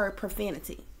never heard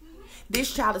profanity.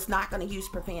 This child is not going to use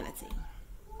profanity.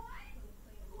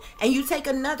 And you take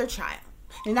another child,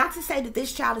 and not to say that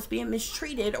this child is being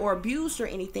mistreated or abused or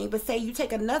anything, but say you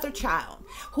take another child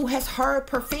who has heard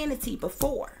profanity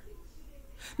before.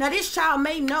 Now, this child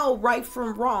may know right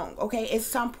from wrong, okay, at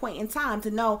some point in time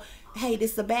to know, hey,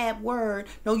 this is a bad word.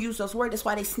 Don't use those words. That's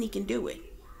why they sneak and do it.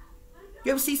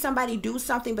 You ever see somebody do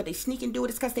something, but they sneak and do it?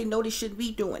 It's because they know they shouldn't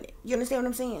be doing it. You understand what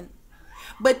I'm saying?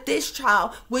 But this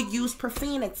child would use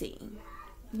profanity.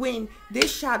 When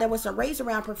this child that wasn't raised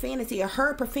around profanity or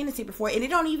heard profanity before, and it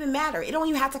don't even matter. It don't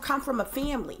even have to come from a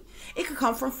family. It could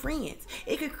come from friends.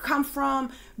 It could come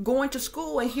from going to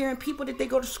school and hearing people that they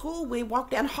go to school with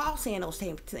walk down the hall saying those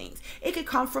same things. It could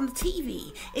come from the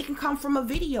TV. It can come from a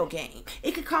video game.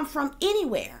 It could come from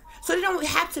anywhere. So they don't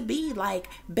have to be like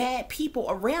bad people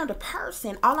around a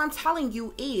person. All I'm telling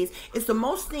you is the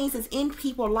most things that's in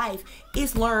people's life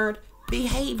is learned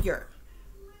behavior.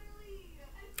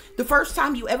 The first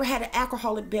time you ever had an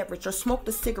alcoholic beverage or smoked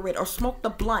a cigarette or smoked a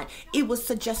blunt, it was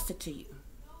suggested to you.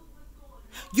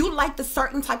 You like the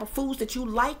certain type of foods that you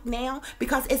like now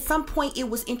because at some point it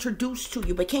was introduced to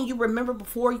you. But can you remember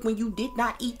before when you did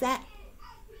not eat that?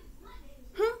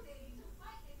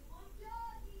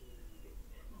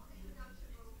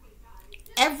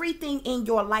 Everything in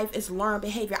your life is learned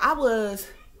behavior. I was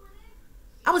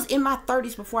in my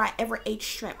 30s before I ever ate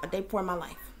shrimp a day before in my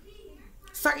life.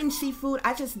 Certain seafood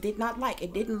I just did not like.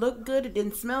 It didn't look good. It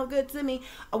didn't smell good to me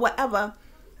or whatever.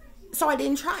 So I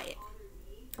didn't try it.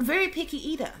 Very picky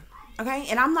eater. Okay.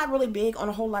 And I'm not really big on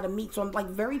a whole lot of meat. So I'm like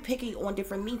very picky on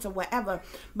different meats or whatever.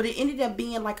 But it ended up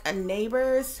being like a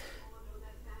neighbor's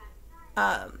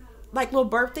like little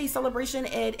birthday celebration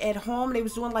at home. They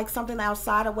was doing like something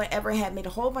outside or whatever, had made a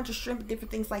whole bunch of shrimp and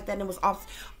different things like that, and it was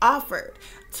offered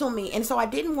to me. And so I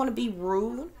didn't want to be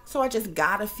rude, so I just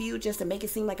got a few just to make it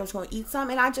seem like I was going to eat some.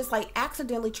 And I just like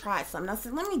accidentally tried some, and I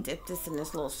said, let me dip this in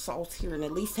this little sauce here and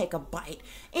at least take a bite,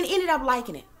 and ended up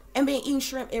liking it and been eating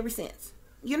shrimp ever since.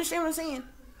 You understand what I'm saying?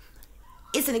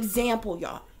 It's an example,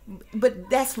 y'all. But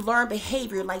that's learned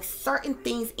behavior. Like certain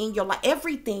things in your life,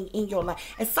 everything in your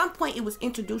life, at some point it was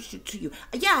introduced to you.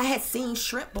 Yeah, I had seen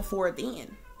shrimp before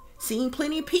then, seen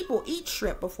plenty of people eat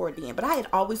shrimp before then, but I had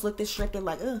always looked at shrimp and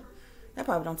like, that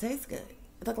probably don't taste good.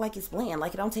 It look like it's bland,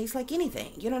 like it don't taste like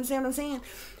anything. You know what I'm saying?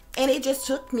 And it just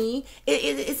took me,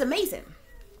 it's amazing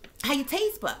how your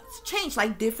taste buds change,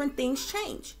 like different things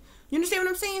change. You understand what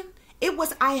I'm saying? It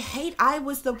was, I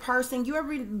was the person, you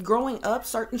ever growing up,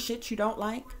 certain shit you don't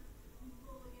like?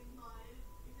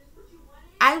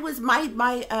 I was,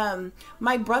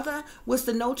 my brother was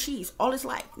the no cheese, all his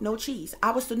life, no cheese.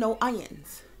 I was the no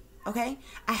onions, okay?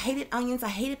 I hated onions, I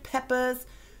hated peppers,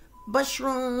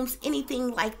 mushrooms,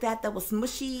 anything like that that was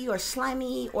mushy or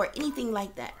slimy or anything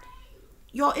like that.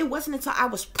 Y'all, it wasn't until I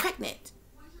was pregnant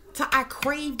till I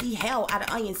craved the hell out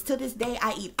of onions. To this day,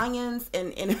 I eat onions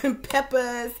and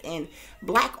peppers and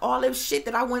black olive shit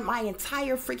that I went my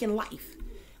entire freaking life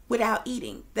without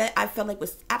eating. That I felt like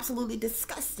was absolutely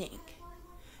disgusting.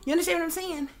 You understand what I'm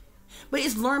saying? But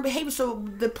it's learned behavior. So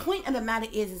the point of the matter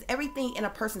is everything in a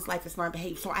person's life is learned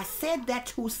behavior. So I said that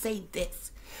to say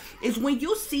this. Is when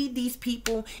you see these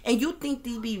people and you think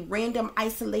these be random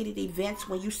isolated events,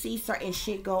 when you see certain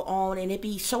shit go on and it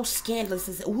be so scandalous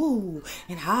as ooh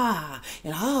and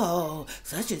oh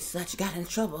such and such got in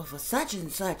trouble for such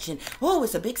and such, and oh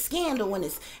it's a big scandal and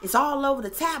it's all over the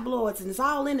tabloids and it's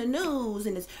all in the news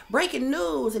and it's breaking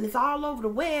news and it's all over the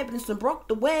web and it's broke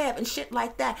the web and shit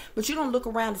like that. But you don't look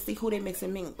around to see who they mix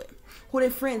and mingle with, who they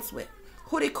friends with,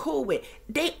 who they cool with.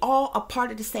 They all a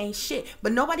part of the same shit.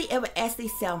 But nobody ever asks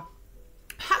themselves,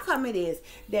 how come it is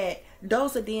that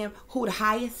those of them who the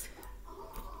highest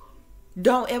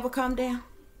don't ever come down?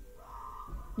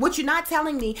 What you're not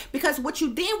telling me, because what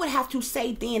you then would have to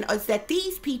say then is that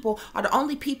these people are the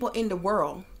only people in the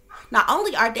world. Not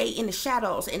only are they in the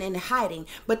shadows and in the hiding,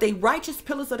 but they righteous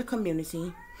pillars of the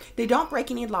community. They don't break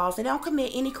any laws. They don't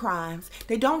commit any crimes.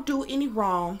 They don't do any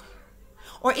wrong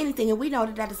or anything. And we know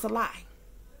that that is a lie.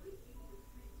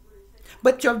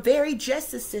 But your very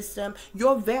justice system,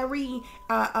 your very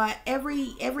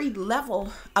every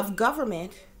level of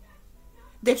government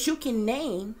that you can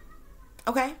name,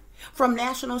 okay, from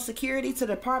national security to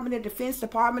the Department of Defense,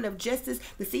 Department of Justice,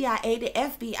 the CIA, the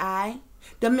FBI,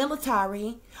 the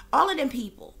military, all of them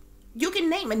people, you can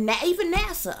name it. Even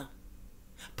NASA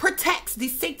protects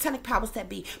these satanic powers that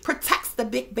be, protects the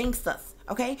big banksters.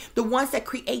 Okay, the ones that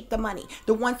create the money,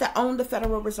 the ones that own the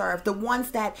Federal Reserve, the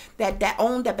ones that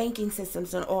own the banking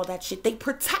systems and all that shit. They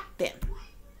protect them.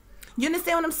 You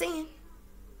understand what I'm saying?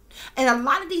 And a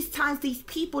lot of these times, these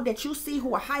people that you see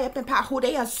who are high up in power, who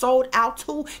they are sold out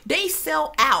to, they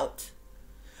sell out.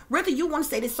 Whether you want to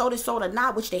say they sold or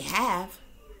not, which they have,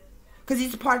 because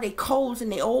these are part of their codes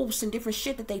and their oaths and different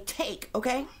shit that they take.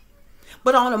 Okay,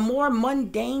 but on a more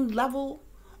mundane level,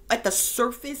 at the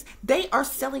surface, they are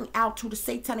selling out to the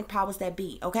satanic powers that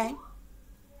be, okay?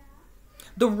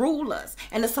 The rulers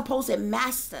and the supposed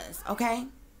masters, okay,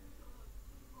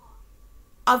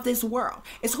 of this world.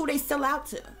 It's who they sell out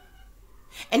to.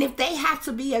 And if they have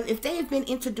to be, if they have been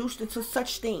introduced into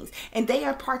such things and they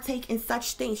are partake in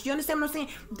such things, you understand what I'm saying?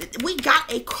 We got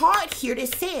a card here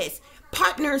that says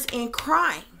partners in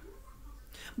crime.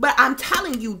 But I'm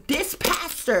telling you, this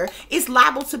pastor is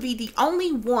liable to be the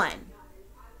only one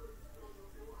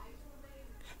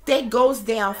that goes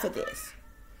down for this,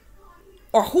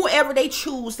 or whoever they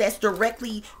choose that's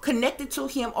directly connected to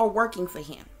him or working for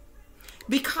him,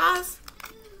 because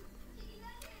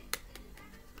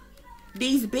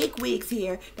these big wigs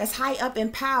here that's high up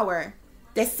in power,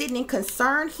 that's sitting in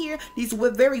concern here, these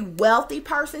were very wealthy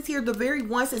persons here, the very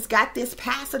ones that's got this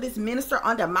pastor, this minister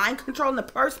under mind control in the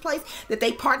first place, that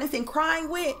they partners in crime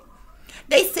with.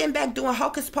 They sitting back doing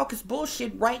hocus pocus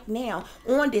bullshit right now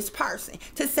on this person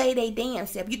to say they damn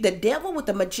self. You, the devil with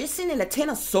the magician and the 10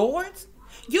 of swords?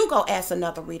 You go ask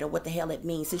another reader what the hell it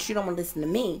means, since you don't want to listen to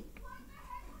me.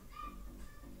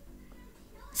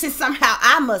 Since somehow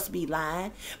I must be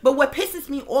lying. But what pisses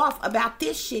me off about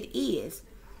this shit is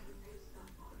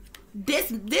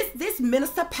this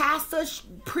minister, pastor,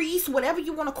 priest, whatever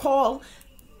you want to call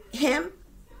him,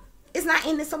 is not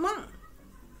in this alone.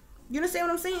 You understand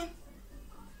what I'm saying?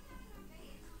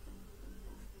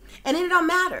 And it don't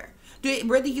matter.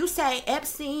 Whether you say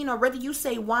Epstein, or whether you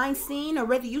say Weinstein, or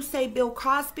whether you say Bill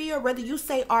Cosby, or whether you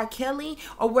say R. Kelly,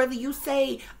 or whether you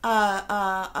say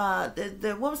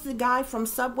what was the guy from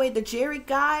Subway, the Jerry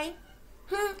guy?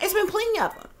 It's been plenty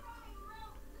of them.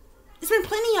 It's been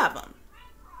plenty of them.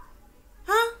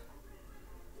 Huh?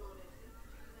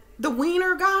 The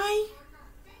Wiener guy?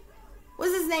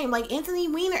 What's his name? Like Anthony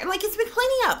Weiner? Like, it's been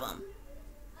plenty of them.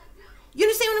 You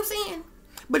understand what I'm saying?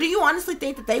 But do you honestly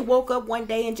think that they woke up one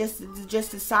day and just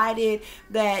decided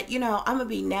that, you know, I'm going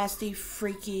to be nasty,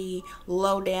 freaky,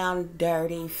 low down,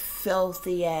 dirty,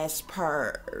 filthy ass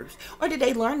pervs? Or did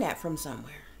they learn that from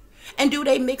somewhere? And do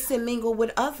they mix and mingle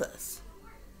with others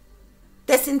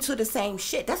that's into the same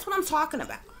shit? That's what I'm talking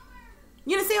about.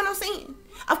 You understand what I'm saying?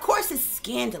 Of course it's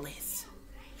scandalous.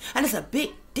 And it's a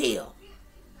big deal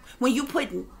when you put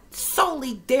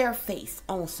solely their face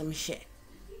on some shit.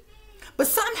 But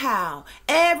somehow,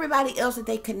 everybody else that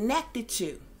they connected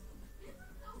to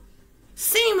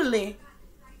seemingly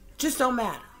just don't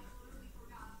matter.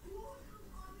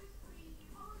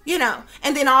 You know,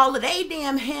 and then all of they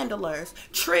damn handlers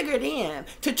trigger them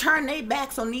to turn their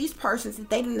backs on these persons that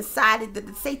they decided, that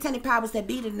the satanic powers that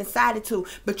be, decided to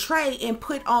betray and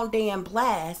put on damn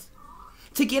blast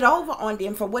to get over on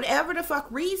them for whatever the fuck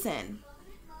reason.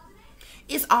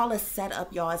 It's all a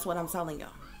setup, y'all. Is what I'm telling y'all.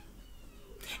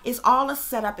 It's all a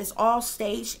setup. It's all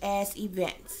staged ass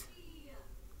events.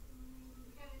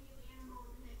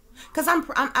 Because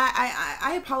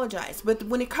I apologize, but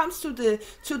when it comes to the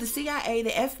CIA, the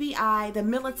FBI, the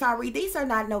military, these are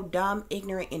not no dumb,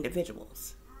 ignorant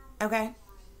individuals. Okay?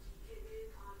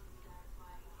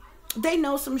 They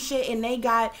know some shit, and they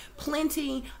got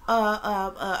plenty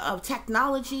of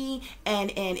technology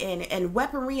and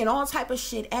weaponry and all type of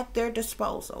shit at their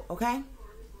disposal. Okay?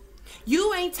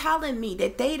 You ain't telling me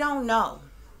that they don't know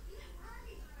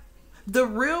the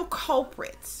real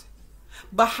culprits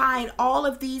behind all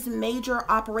of these major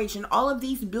operations, all of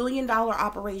these billion-dollar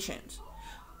operations,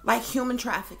 like human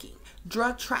trafficking,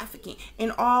 drug trafficking,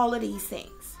 and all of these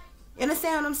things. You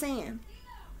understand what I'm saying?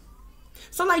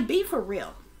 So, like, be for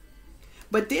real.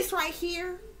 But this right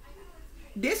here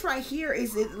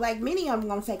is like, many of them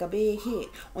gonna take a big hit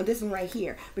on this one right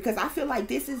here, because I feel like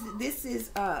this is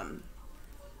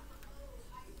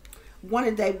one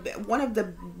of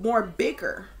the more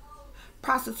bigger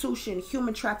prostitution,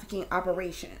 human trafficking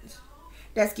operations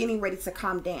that's getting ready to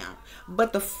calm down.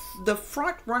 But the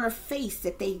front runner face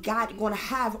that they got going to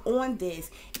have on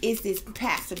this is this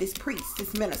pastor, this priest,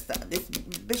 this minister, this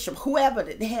bishop, whoever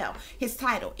the hell his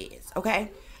title is.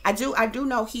 Okay, I do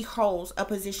know he holds a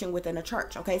position within a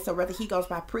church. Okay, so whether he goes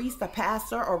by priest, a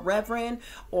pastor, or reverend,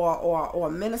 or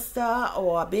minister,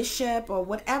 or bishop, or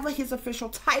whatever his official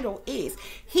title is,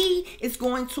 he is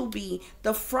going to be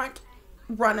the front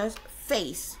runner's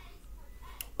face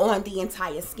on the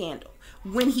entire scandal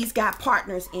when he's got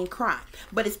partners in crime.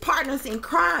 But his partners in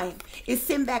crime is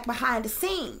sitting back behind the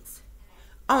scenes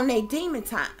on their demon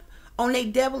time, on their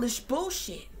devilish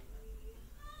bullshit,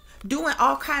 doing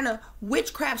all kind of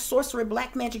witchcraft, sorcery,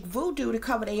 black magic, voodoo to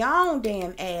cover their own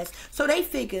damn ass. So they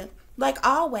figure, like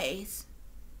always,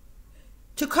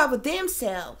 to cover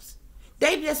themselves,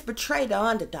 they just betray the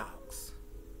underdogs.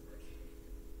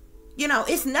 You know,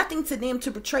 it's nothing to them to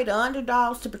betray the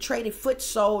underdogs, to betray their foot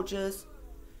soldiers,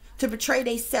 to betray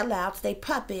their sellouts, their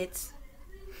puppets.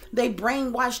 They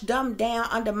brainwash, dumbed down,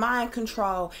 under mind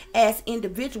control as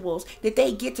individuals that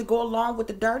they get to go along with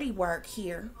the dirty work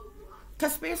here.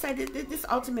 Because Spirit said this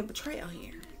ultimate betrayal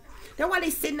here. That's why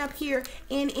they sitting up here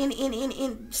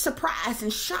in surprise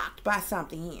and shocked by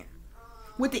something here.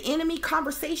 With the enemy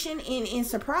conversation in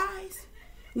surprise,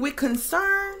 with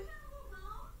concern.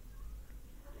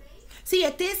 See,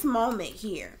 at this moment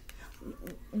here,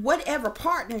 whatever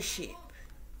partnership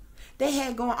they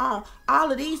had going on,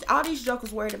 all these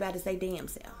jokers worried about is they damn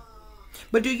self.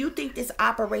 But do you think this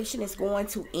operation is going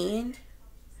to end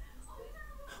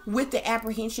with the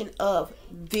apprehension of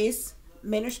this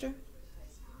minister?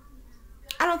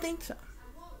 I don't think so.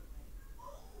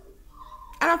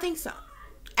 I don't think so.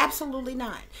 Absolutely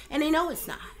not. And they know it's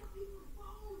not.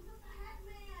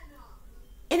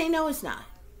 And they know it's not.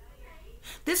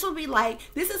 This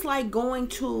is like going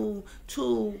to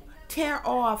tear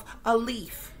off a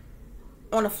leaf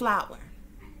on a flower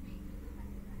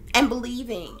and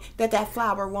believing that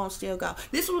flower won't still go.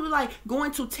 This would be like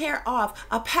going to tear off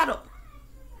a petal,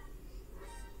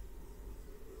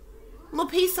 little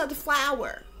piece of the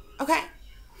flower. Okay,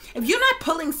 if you're not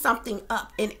pulling something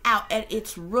up and out at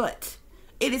its root,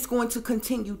 it is going to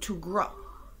continue to grow,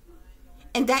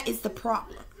 and that is the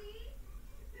problem.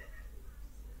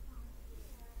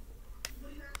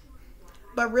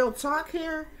 But real talk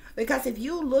here, Because if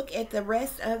you look at the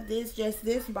rest of this, just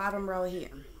this bottom row here,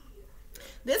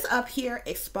 this up here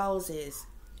exposes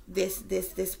this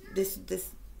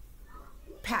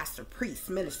pastor, priest,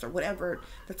 minister, whatever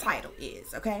the title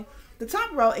is, okay? The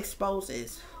top row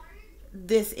exposes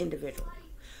this individual.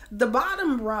 The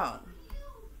bottom row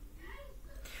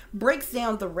breaks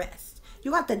down the rest.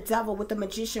 You got the devil with the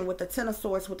magician, with the 10 of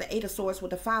swords, with the 8 of swords,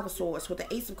 with the 5 of swords, with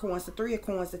the ace of coins, the 3 of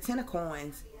coins, the 10 of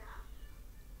coins,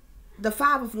 the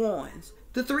 5 of wands,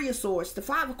 the 3 of swords, the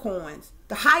 5 of coins,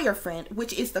 the Hierophant,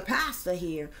 which is the pastor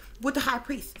here, with the high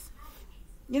priestess.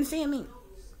 You understand me?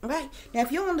 Okay? Now,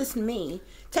 if you don't listen to me,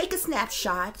 take a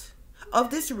snapshot of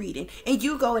this reading and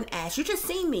you go and ask. You just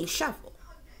seen me shuffle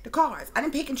the cards. I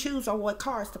didn't pick and choose on what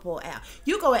cards to pull out.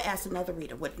 You go and ask another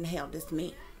reader, what in the hell does this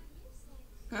mean?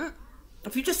 Huh?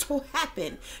 If you just so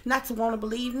happen not to want to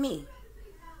believe me,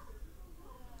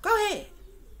 go ahead.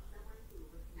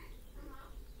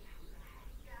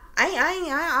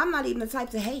 I'm not even the type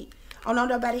to hate on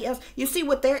nobody else. You see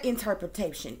what their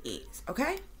interpretation is,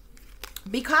 okay?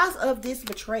 Because of this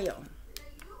betrayal,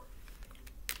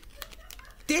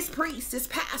 this priest, this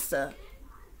pastor,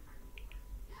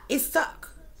 is stuck,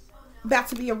 about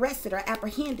to be arrested or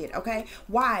apprehended, okay?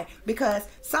 Why? Because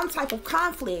some type of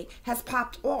conflict has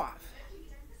popped off.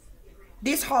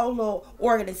 This whole little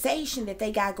organization that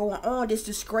they got going on, this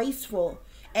disgraceful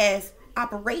as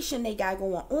operation they got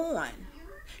going on,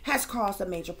 has caused a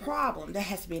major problem that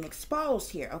has been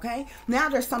exposed here, okay? Now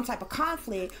there's some type of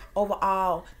conflict over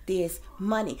all this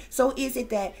money. So is it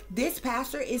that this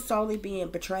pastor is solely being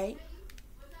betrayed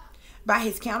by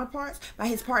his counterparts, by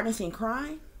his partners in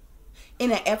crime,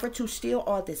 in an effort to steal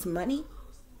all this money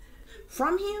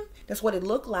from him? That's what it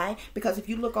looked like, because if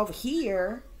you look over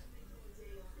here,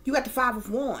 you got the 5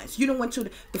 of wands. You done went to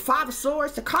the 5 of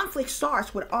swords. The conflict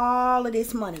starts with all of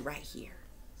this money right here.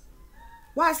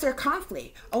 Why is there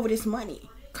conflict over this money?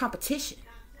 Competition.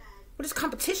 What does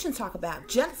competition talk about?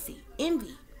 Jealousy,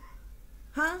 envy.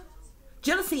 Huh?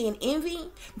 Jealousy and envy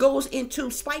goes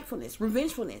into spitefulness,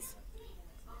 revengefulness.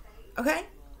 Okay?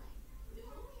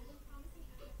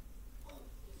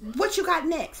 What you got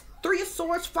next? 3 of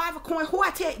swords, 5 of coins. Who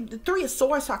I tell you, the 3 of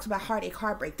swords talks about heartache,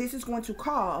 heartbreak. This is going to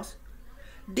cause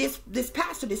this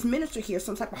pastor, this minister here,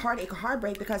 some type of heartache or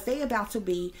heartbreak, because they about to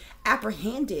be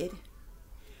apprehended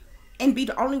and be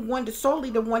the only one, solely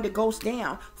the one that goes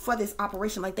down for this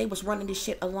operation, like they was running this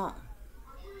shit alone.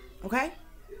 Okay?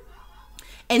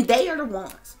 And they are the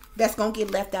ones that's going to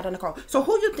get left out in the cold. So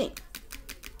who you think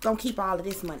going to keep all of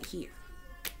this money here?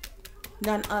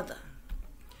 None other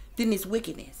than this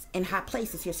wickedness in high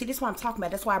places here. See, this is what I'm talking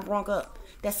about. That's why I brought up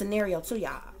that scenario to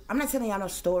y'all. I'm not telling y'all no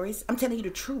stories. I'm telling you the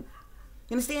truth.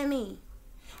 You understand me?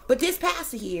 But this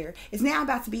pastor here is now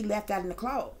about to be left out in the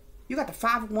cold. You got the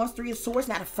 5 of wands, 3 of swords,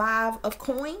 now the 5 of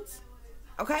coins.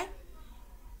 Okay?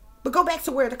 But go back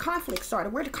to where the conflict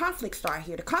started. Where the conflict started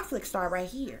here? The conflict started right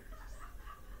here.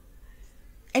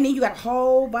 And then you got a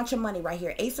whole bunch of money right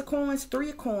here. Ace of coins, 3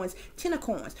 of coins, 10 of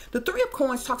coins. The 3 of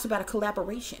coins talks about a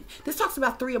collaboration. This talks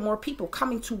about 3 or more people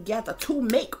coming together to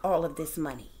make all of this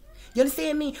money. You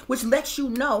understand me? Which lets you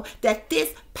know that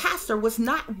this pastor was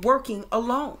not working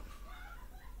alone.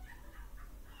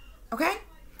 Okay?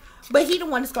 But he the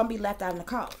one that's going to be left out in the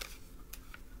cold.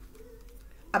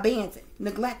 Abandoned.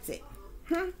 Neglected.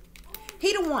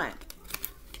 He the one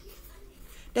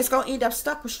that's going to end up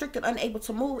stuck, restricted, unable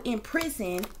to move, in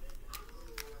prison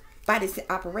by this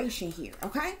operation here.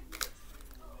 Okay?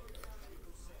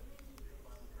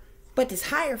 But this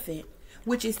Hierophant,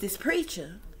 which is this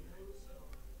preacher,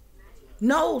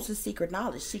 knows the secret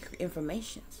knowledge, secret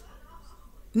informations.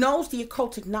 Knows the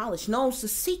occultic knowledge. Knows the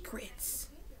secrets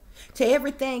to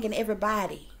everything and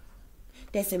everybody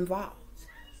that's involved.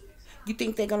 You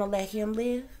think they're going to let him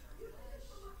live?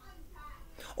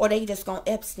 Or they just going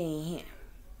to Epstein him?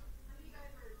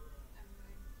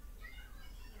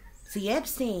 See,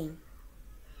 Epstein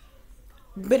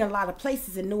been in a lot of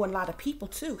places and knew a lot of people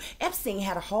too. Epstein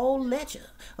had a whole ledger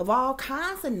of all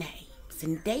kinds of names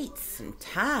and dates and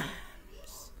times.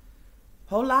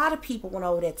 Whole lot of people went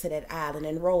over there to that island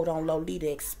and rode on Lolita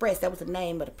Express. That was the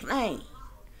name of the plane.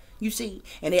 You see,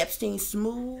 and Epstein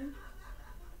smooth,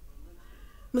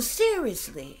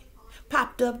 mysteriously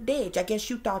popped up dead. I guess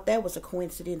you thought that was a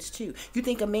coincidence too. You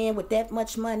think a man with that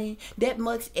much money, that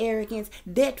much arrogance,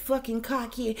 that fucking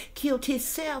cocky killed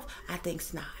himself? I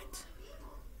think's not.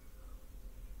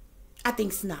 I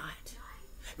think's not.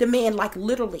 The man, like,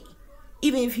 literally,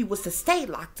 even if he was to stay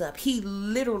locked up, he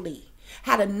literally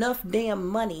had enough damn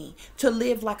money to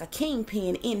live like a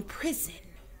kingpin in prison,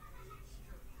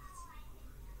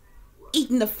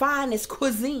 eating the finest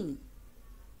cuisine.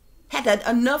 Had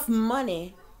enough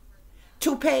money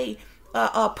to pay,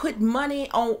 put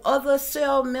money on other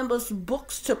cell members'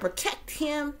 books to protect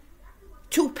him,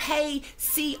 to pay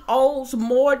COs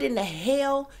more than the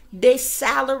hell their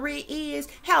salary is.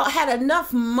 Hell, had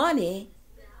enough money,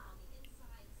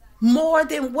 more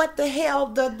than what the hell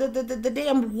the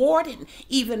damn warden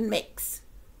even makes,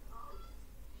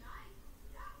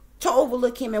 to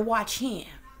overlook him and watch him.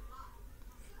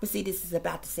 But see, this is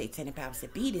about the satanic powers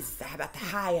that be. This is about the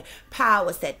higher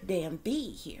powers that damn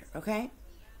be here, okay?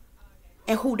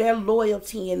 And who their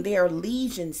loyalty and their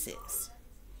allegiances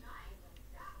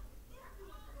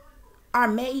are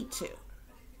made to.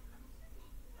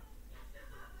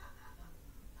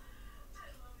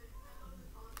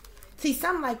 See,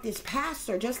 something like this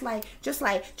pastor, just like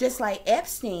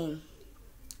Epstein,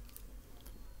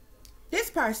 this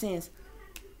person's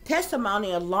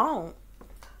testimony alone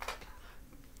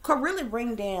could really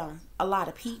bring down a lot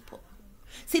of people.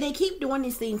 See, they keep doing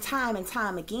this thing time and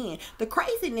time again. The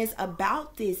craziness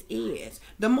about this is,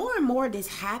 the more and more this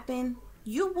happens,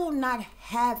 you will not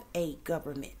have a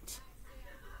government.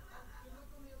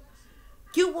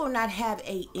 You will not have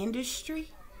a industry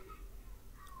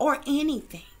or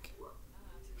anything,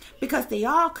 because they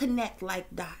all connect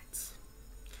like dots,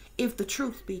 if the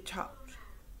truth be told.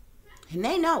 And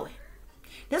they know it.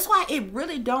 That's why it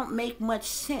really don't make much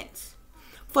sense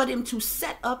for them to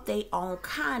set up their own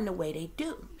kind the way they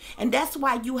do. And that's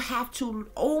why you have to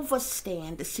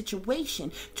overstand the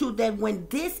situation, to that when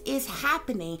this is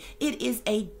happening, it is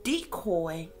a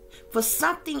decoy for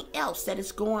something else that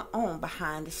is going on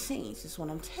behind the scenes. Is what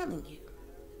I'm telling you.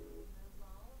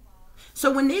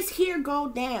 So when this here go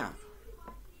down,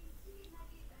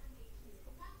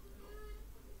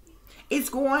 it's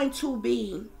going to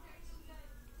be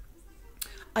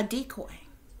a decoy,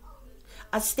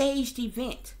 a staged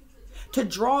event to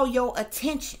draw your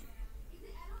attention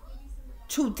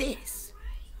to this,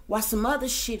 while some other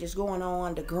shit is going on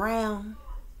underground,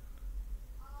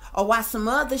 or while some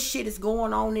other shit is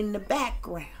going on in the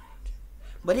background.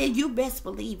 But then you best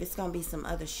believe it's going to be some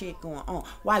other shit going on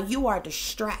while you are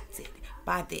distracted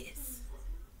by this.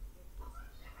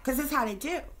 Because that's how they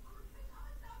do.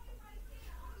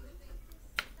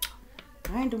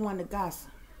 I ain't the one to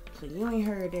gossip, so you ain't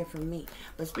heard that from me.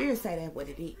 But Spirit say that's what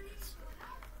it is.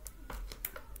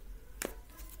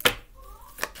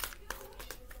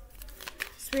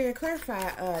 Spirit,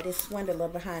 clarify this swindler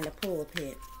behind the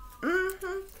pulpit.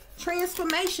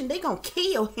 Transformation. They gonna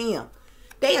kill him.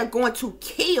 They are going to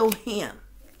kill him.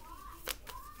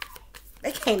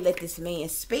 They can't let this man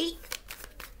speak.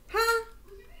 Huh?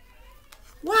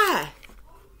 Why?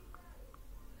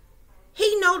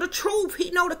 He know the truth.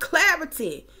 He know the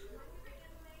clarity.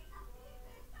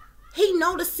 He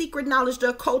know the secret knowledge,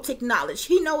 the occultic knowledge.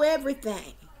 He know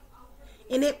everything.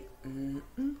 And it...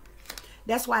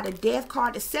 That's why the death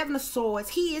card, the Seven of Swords,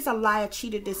 he is a liar,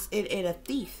 cheater, and a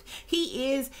thief.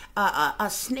 He is a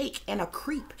snake and a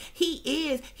creep.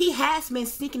 He has been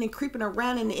sneaking and creeping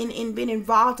around and been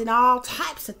involved in all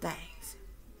types of things.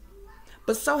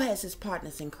 But so has his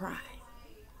partners in crime.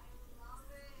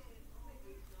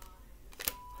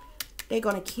 They're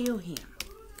going to kill him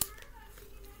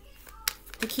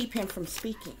to keep him from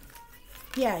speaking.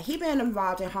 Yeah, he been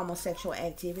involved in homosexual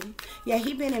activity. Yeah,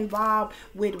 he been involved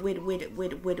with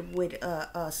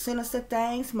sinister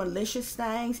things, malicious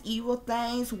things, evil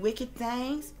things, wicked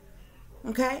things.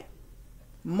 Okay?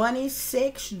 Money,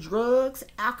 sex, drugs,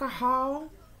 alcohol.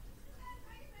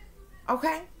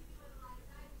 Okay?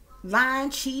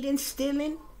 Lying, cheating,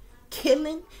 stealing,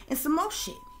 killing, and some more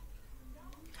shit.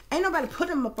 Ain't nobody put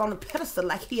him up on a pedestal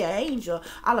like he an angel.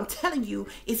 All I'm telling you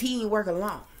is he ain't work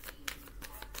alone.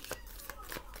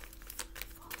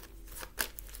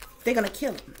 They're going to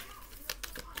kill him.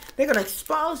 They're going to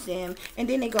expose them, and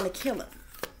then they're going to kill him.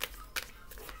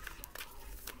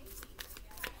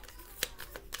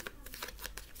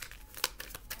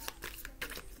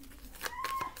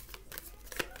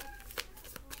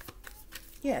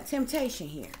 Yeah, temptation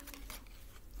here.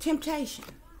 Temptation.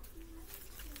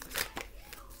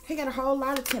 He got a whole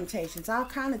lot of temptations, all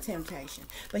kind of temptation.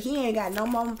 But he ain't got no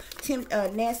more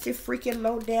nasty, freaking,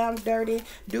 low down, dirty,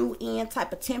 do-in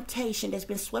type of temptation that's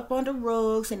been swept under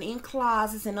rugs and in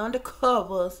closets and under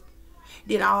covers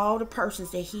than all the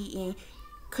persons that he in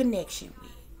connection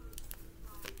with.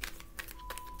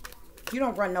 You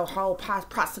don't run no whole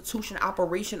prostitution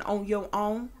operation on your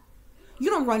own. You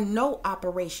don't run no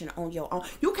operation on your own.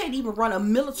 You can't even run a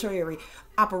military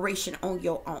operation on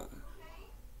your own.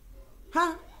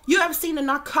 Huh? You ever seen a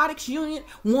narcotics unit,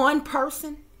 one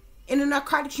person in a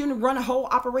narcotics unit run a whole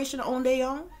operation on their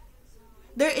own?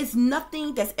 There is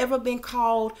nothing that's ever been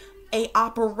called a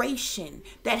operation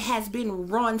that has been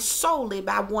run solely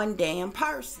by one damn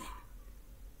person.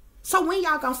 So when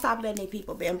y'all gonna stop letting these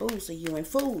people bamboozle you and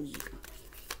fool you?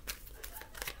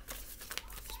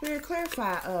 Spirit,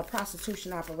 clarify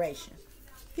prostitution operation.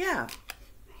 Yeah.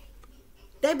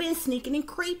 They've been sneaking and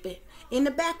creeping in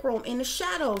the back room, in the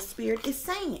shadows, Spirit is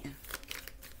saying.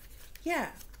 Yeah.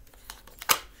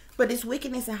 But it's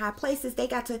wickedness in high places. They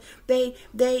got to, they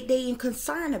in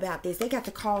concern about this. They got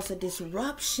to cause a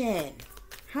disruption.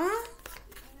 Huh?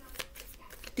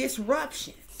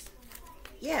 Disruptions.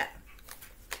 Yeah.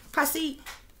 Cause see,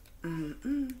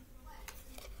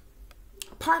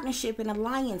 partnership and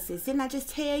alliances. Didn't I just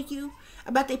tell you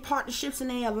about their partnerships and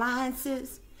their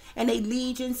alliances and their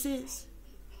allegiances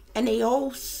and their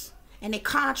oaths and their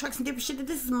contracts and different shit?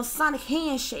 This is Masonic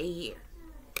handshake here.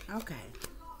 Okay.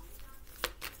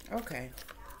 Okay.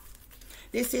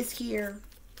 This is here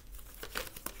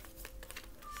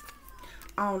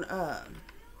on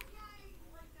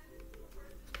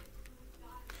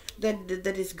the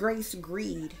disgrace,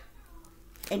 greed,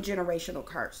 and generational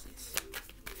curses.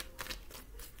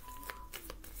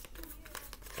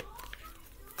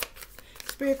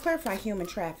 Spirit, clarify human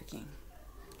trafficking.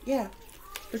 Yeah.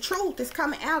 The truth is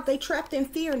coming out. They trapped in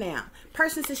fear now.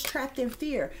 Persons is trapped in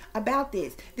fear about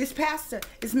this. This pastor,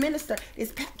 this minister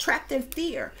is trapped in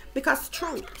fear because the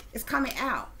truth is coming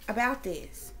out about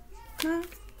this.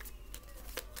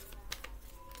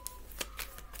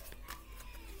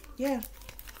 Yeah.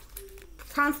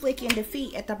 Conflict and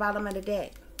defeat at the bottom of the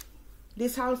deck.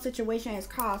 This whole situation is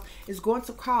going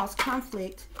to cause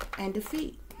conflict and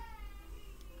defeat.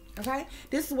 Okay?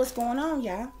 This is what's going on,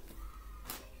 y'all.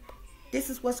 This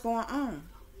is what's going on.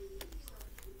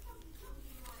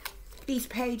 These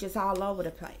pages all over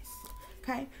the place.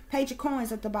 Okay? Page of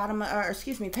coins at the bottom of,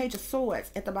 page of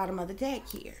swords at the bottom of the deck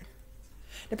here.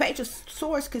 The page of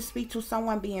swords could speak to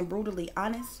someone being brutally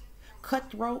honest,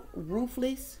 cutthroat,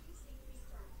 ruthless.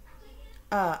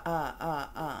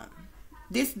 The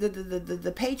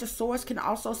page of swords can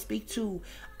also speak to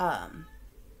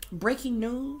breaking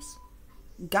news,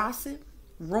 gossip,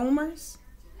 rumors,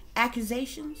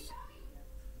 accusations.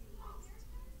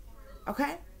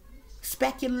 Okay?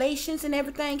 Speculations and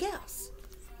everything else.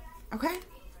 Okay?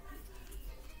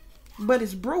 But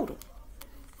it's brutal.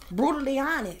 Brutally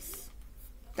honest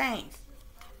things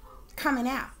coming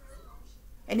out.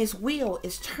 And his wheel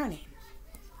is turning.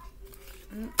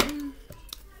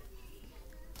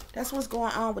 That's what's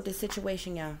going on with this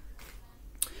situation, y'all.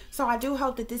 So I do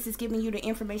hope that this is giving you the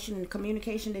information and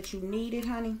communication that you needed,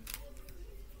 honey.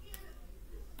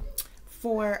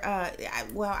 For,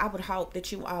 well, I would hope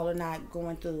that you all are not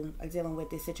going through or dealing with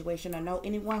this situation or know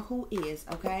anyone who is,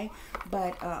 okay?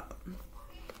 But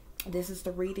this is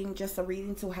the reading, just a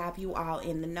reading to have you all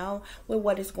in the know with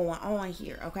what is going on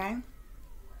here, okay?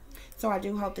 So I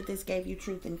do hope that this gave you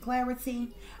truth and clarity,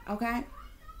 okay?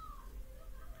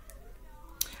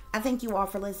 I thank you all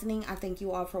for listening. I thank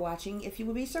you all for watching. If you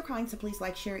would be so kind to please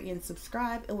like, share, and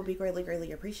subscribe, it would be greatly,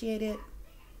 greatly appreciated.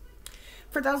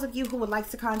 For those of you who would like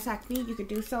to contact me, you can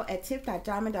do so at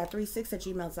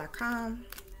tip.diamond.36@gmail.com.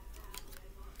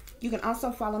 You can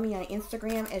also follow me on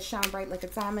Instagram at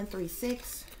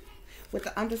shinebrightlikeadiamond36 with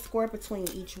the underscore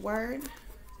between each word.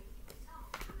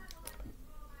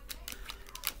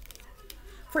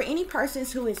 For any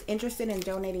persons who is interested in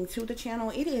donating to the channel,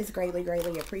 it is greatly,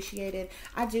 greatly appreciated.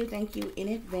 I do thank you in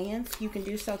advance. You can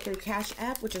do so through Cash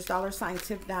App, which is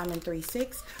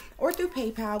 $tipdiamond36, or through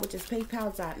PayPal, which is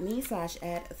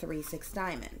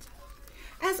paypal.me/@36diamond.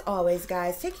 As always,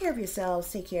 guys, take care of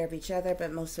yourselves, take care of each other,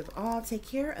 but most of all, take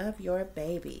care of your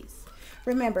babies.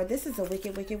 Remember, this is a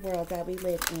wicked, wicked world that we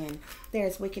live in. There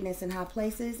is wickedness in high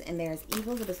places, and there is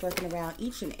evil that is lurking around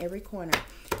each and every corner,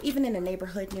 even in a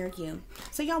neighborhood near you.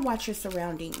 So y'all watch your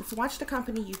surroundings. Watch the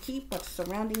company you keep, watch the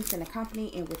surroundings and the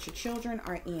company in which your children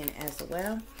are in as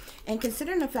well. And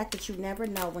considering the fact that you never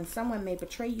know when someone may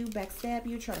betray you, backstab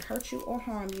you, try to hurt you, or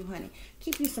harm you, honey.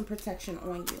 Keep you some protection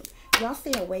on you. Y'all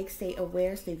stay awake, stay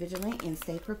aware, stay vigilant, and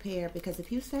stay prepared, because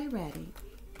if you stay ready,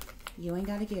 you ain't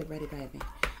got to get ready, baby.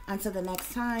 Until the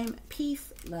next time,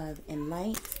 peace, love, and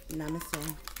light.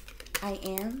 Namaste. I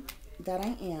am that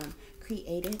I am,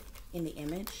 created in the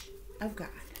image of God.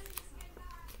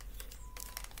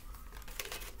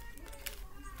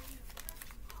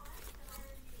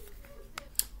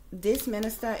 This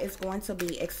minister is going to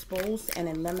be exposed and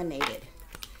eliminated.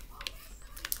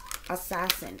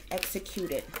 Assassin,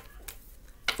 executed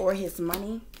for his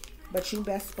money. But you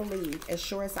best believe, as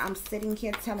sure as I'm sitting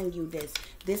here telling you this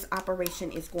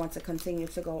operation is going to continue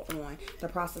to go on. The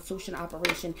prostitution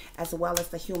operation as well as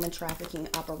the human trafficking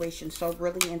operation. So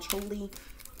really and truly,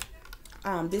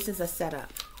 this is a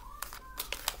setup.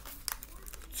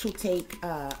 to take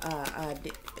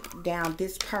down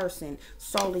this person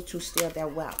solely to steal their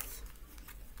wealth.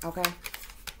 Okay?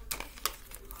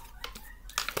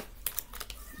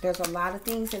 There's a lot of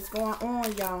things that's going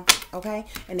on, y'all. Okay?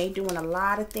 And they doing a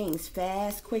lot of things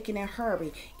fast, quick, and in a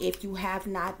hurry. If you have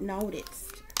not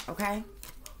noticed. Okay?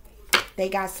 They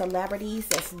got celebrities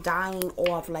that's dying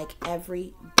off like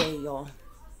every day, y'all.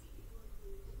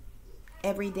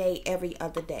 Every day, every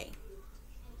other day.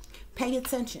 Pay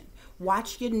attention.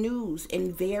 Watch your news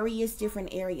in various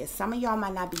different areas. Some of y'all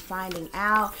might not be finding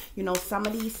out. You know, some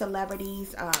of these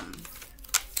celebrities,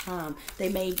 they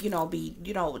may, you know, be,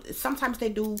 you know, sometimes they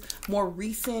do more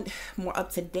recent, more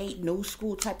up-to-date, new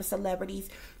school type of celebrities.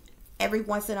 Every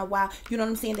once in a while, you know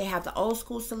what I'm saying? They have the old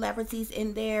school celebrities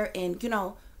in there, and, you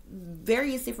know,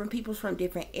 various different people from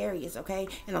different areas. Okay,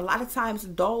 and a lot of times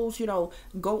those, you know,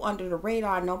 go under the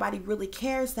radar. Nobody really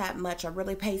cares that much or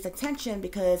really pays attention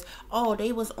because, oh,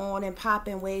 they was on and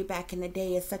popping way back in the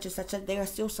day as such and such. They are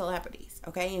still celebrities.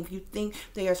 Okay, and if you think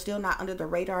they are still not under the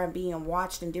radar and being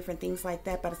watched and different things like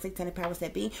that by the satanic powers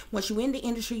that be, once you in the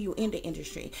industry, you in the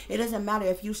industry. It doesn't matter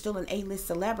if you still an A-list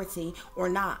celebrity or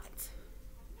not.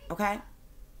 Okay,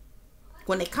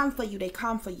 when they come for you, they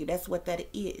come for you. That's what that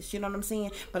is. You know what I'm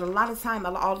saying? But a lot of time,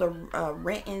 all the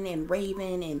ranting and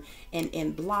raving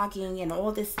and blogging and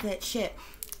all this that shit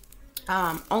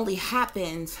only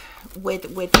happens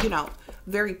with you know,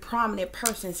 very prominent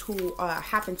persons who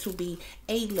happen to be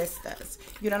A-listers.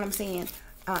 You know what I'm saying?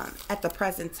 At the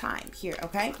present time here,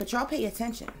 okay? But y'all pay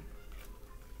attention.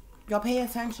 Y'all pay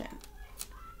attention.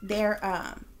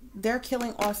 They're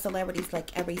killing all celebrities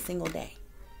like every single day.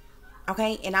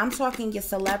 Okay, and I'm talking your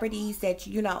celebrities that,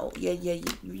 you know, you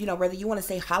know, whether you want to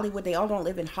say Hollywood, they all don't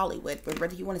live in Hollywood, but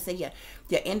whether you want to say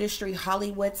your industry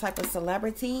Hollywood type of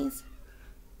celebrities,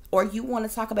 or you want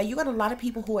to talk about, you got a lot of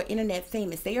people who are internet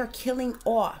famous. They are killing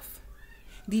off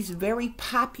these very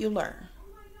popular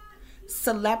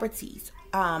celebrities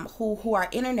who are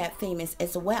internet famous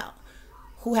as well,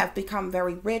 who have become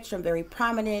very rich and very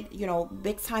prominent, you know,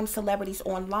 big time celebrities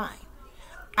online.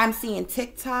 I'm seeing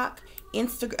TikTok,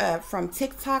 from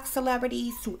TikTok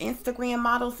celebrities to Instagram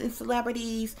models and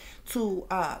celebrities to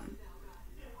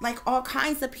like all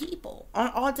kinds of people on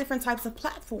all different types of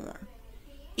platforms,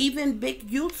 even big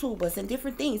YouTubers and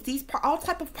different things. These all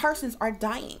type of persons are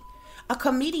dying. A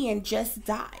comedian just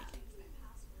died.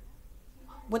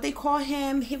 What they call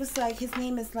him? He was like, his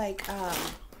name is like,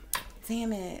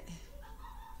 damn it.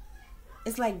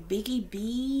 It's like Biggie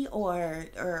B or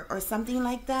something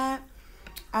like that.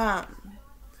 I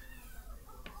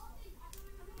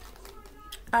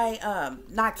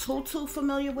not too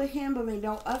familiar with him, but I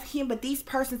know of him. But these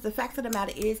persons, the fact of the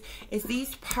matter is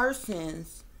these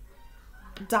persons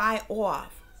die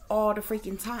off all the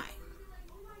freaking time.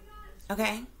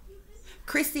 Okay?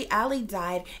 Christy Alley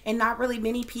died, and not really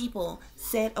many people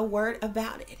said a word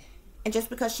about it. And just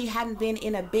because she hadn't been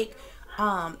in a big,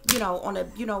 you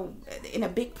know, in a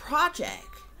big project.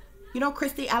 You know,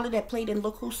 Christy Alley that played in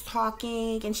Look Who's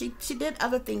Talking, and she did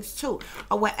other things too,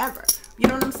 or whatever. You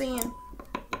know what I'm saying?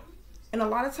 And a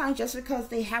lot of times, just because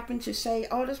they happen to say,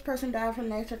 oh, this person died from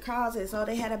natural causes, or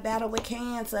they had a battle with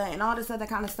cancer, and all this other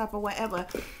kind of stuff, or whatever,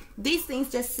 these things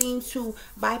just seem to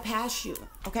bypass you,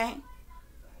 okay?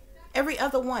 Every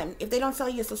other one, if they don't tell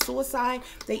you it's a suicide,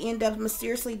 they end up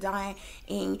mysteriously dying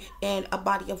in a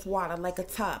body of water, like a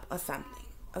tub or something.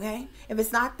 Okay, if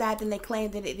it's not that, then they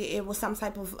claim that it was some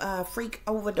type of freak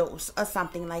overdose or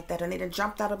something like that, and they done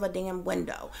jumped out of a damn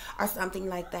window or something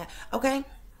like that. Okay,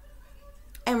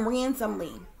 and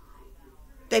randomly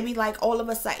they be like, all of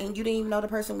a sudden, you didn't even know the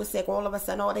person was sick. All of a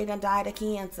sudden, oh, they done died of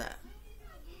cancer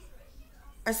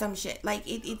or some shit. Like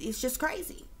it's just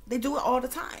crazy. They do it all the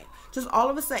time. Just all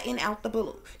of a sudden, out the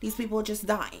blue, these people are just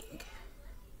dying.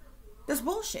 That's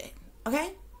bullshit.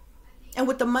 Okay. And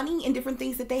with the money and different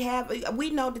things that they have,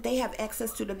 we know that they have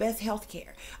access to the best health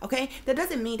care. Okay? That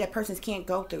doesn't mean that persons can't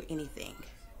go through anything.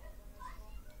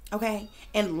 Okay?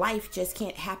 And life just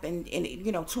can't happen,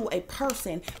 you know, to a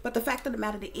person. But the fact of the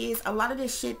matter is, a lot of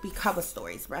this shit be cover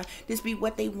stories, bruh. This be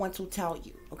what they want to tell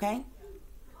you. Okay?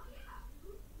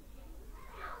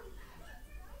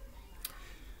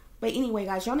 But anyway,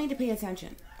 guys, y'all need to pay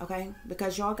attention. Okay?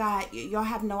 Because y'all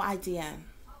have no idea.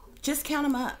 Just count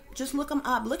them up. Just look them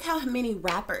up. Look how many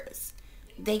rappers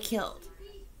they killed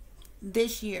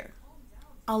this year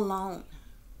alone.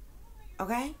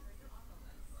 Okay?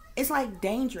 It's like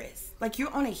dangerous. Like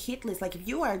you're on a hit list. Like if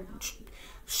you are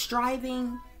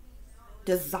striving,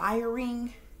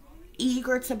 desiring,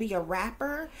 eager to be a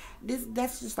rapper,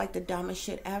 that's just like the dumbest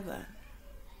shit ever.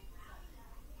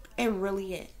 It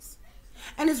really is.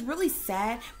 And it's really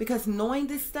sad because knowing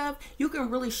this stuff, you can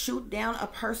really shoot down a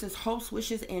person's hopes,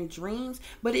 wishes, and dreams.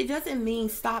 But it doesn't mean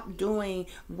stop doing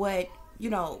what, you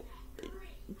know,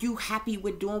 you happy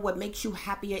with doing, what makes you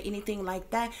happy, or anything like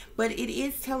that. But it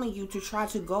is telling you to try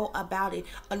to go about it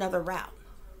another route.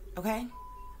 Okay?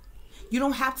 You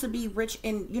don't have to be rich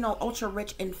and, you know, ultra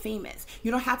rich and famous.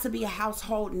 You don't have to be a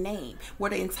household name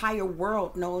where the entire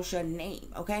world knows your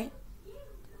name. Okay?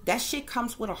 That shit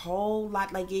comes with a whole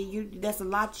lot. Like, there's a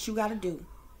lot that you got to do.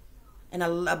 And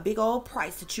a big old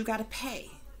price that you got to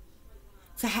pay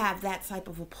to have that type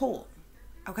of a pull.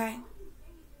 Okay?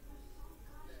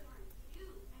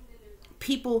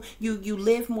 People, you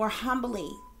live more humbly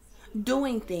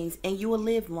doing things, and you will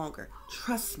live longer.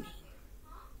 Trust me.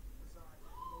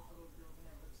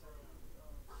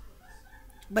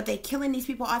 But they're killing these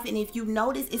people off, and if you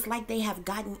notice, it's like they have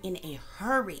gotten in a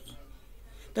hurry.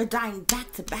 They're dying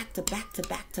back to back to back to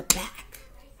back to back.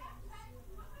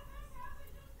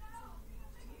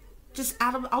 Just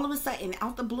all of a sudden,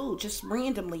 out the blue, just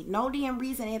randomly, no damn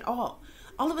reason at all.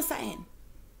 All of a sudden,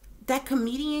 that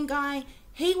comedian guy,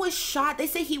 he was shot. They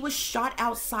say he was shot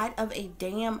outside of a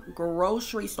damn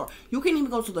grocery store. You can't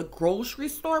even go to the grocery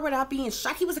store without being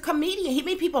shot. He was a comedian. He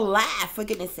made people laugh, for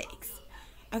goodness sakes.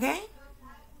 Okay?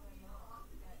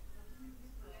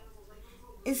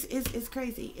 It's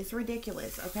crazy. It's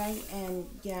ridiculous. Okay? And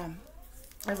yeah,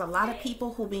 there's a lot of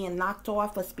people who being knocked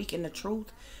off for speaking the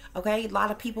truth. Okay? A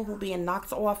lot of people who being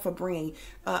knocked off for bringing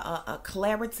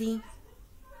clarity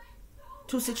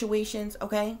to situations.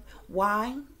 Okay?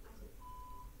 Why?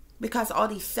 Because all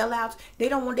these sellouts, they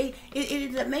don't want,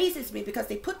 it amazes me because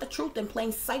they put the truth in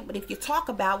plain sight. But if you talk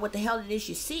about what the hell it is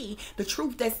you see, the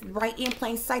truth that's right in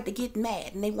plain sight, they get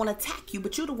mad and they want to attack you.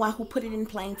 But you're the one who put it in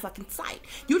plain fucking sight.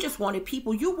 You just wanted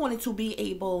people, you wanted to be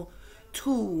able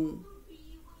to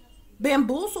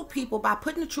bamboozle people by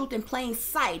putting the truth in plain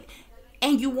sight.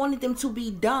 And you wanted them to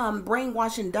be dumb,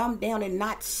 brainwashed and dumbed down and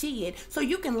not see it. So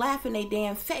you can laugh in their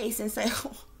damn face and say,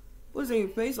 oh, what's in your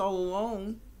face all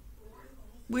along?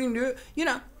 We knew, you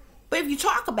know. But if you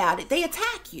talk about it, they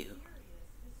attack you.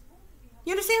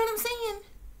 You understand what I'm saying?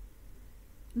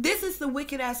 This is the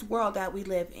wicked ass world that we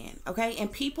live in, okay? And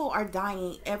people are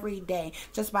dying every day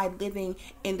just by living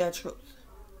in the truth.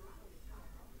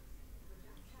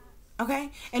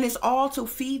 Okay? And it's all to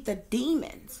feed the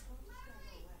demons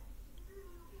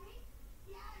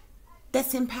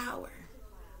that's in power.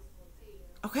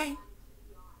 Okay?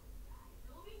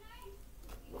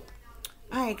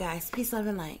 All right, guys. Peace, love,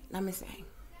 and light. Namaste.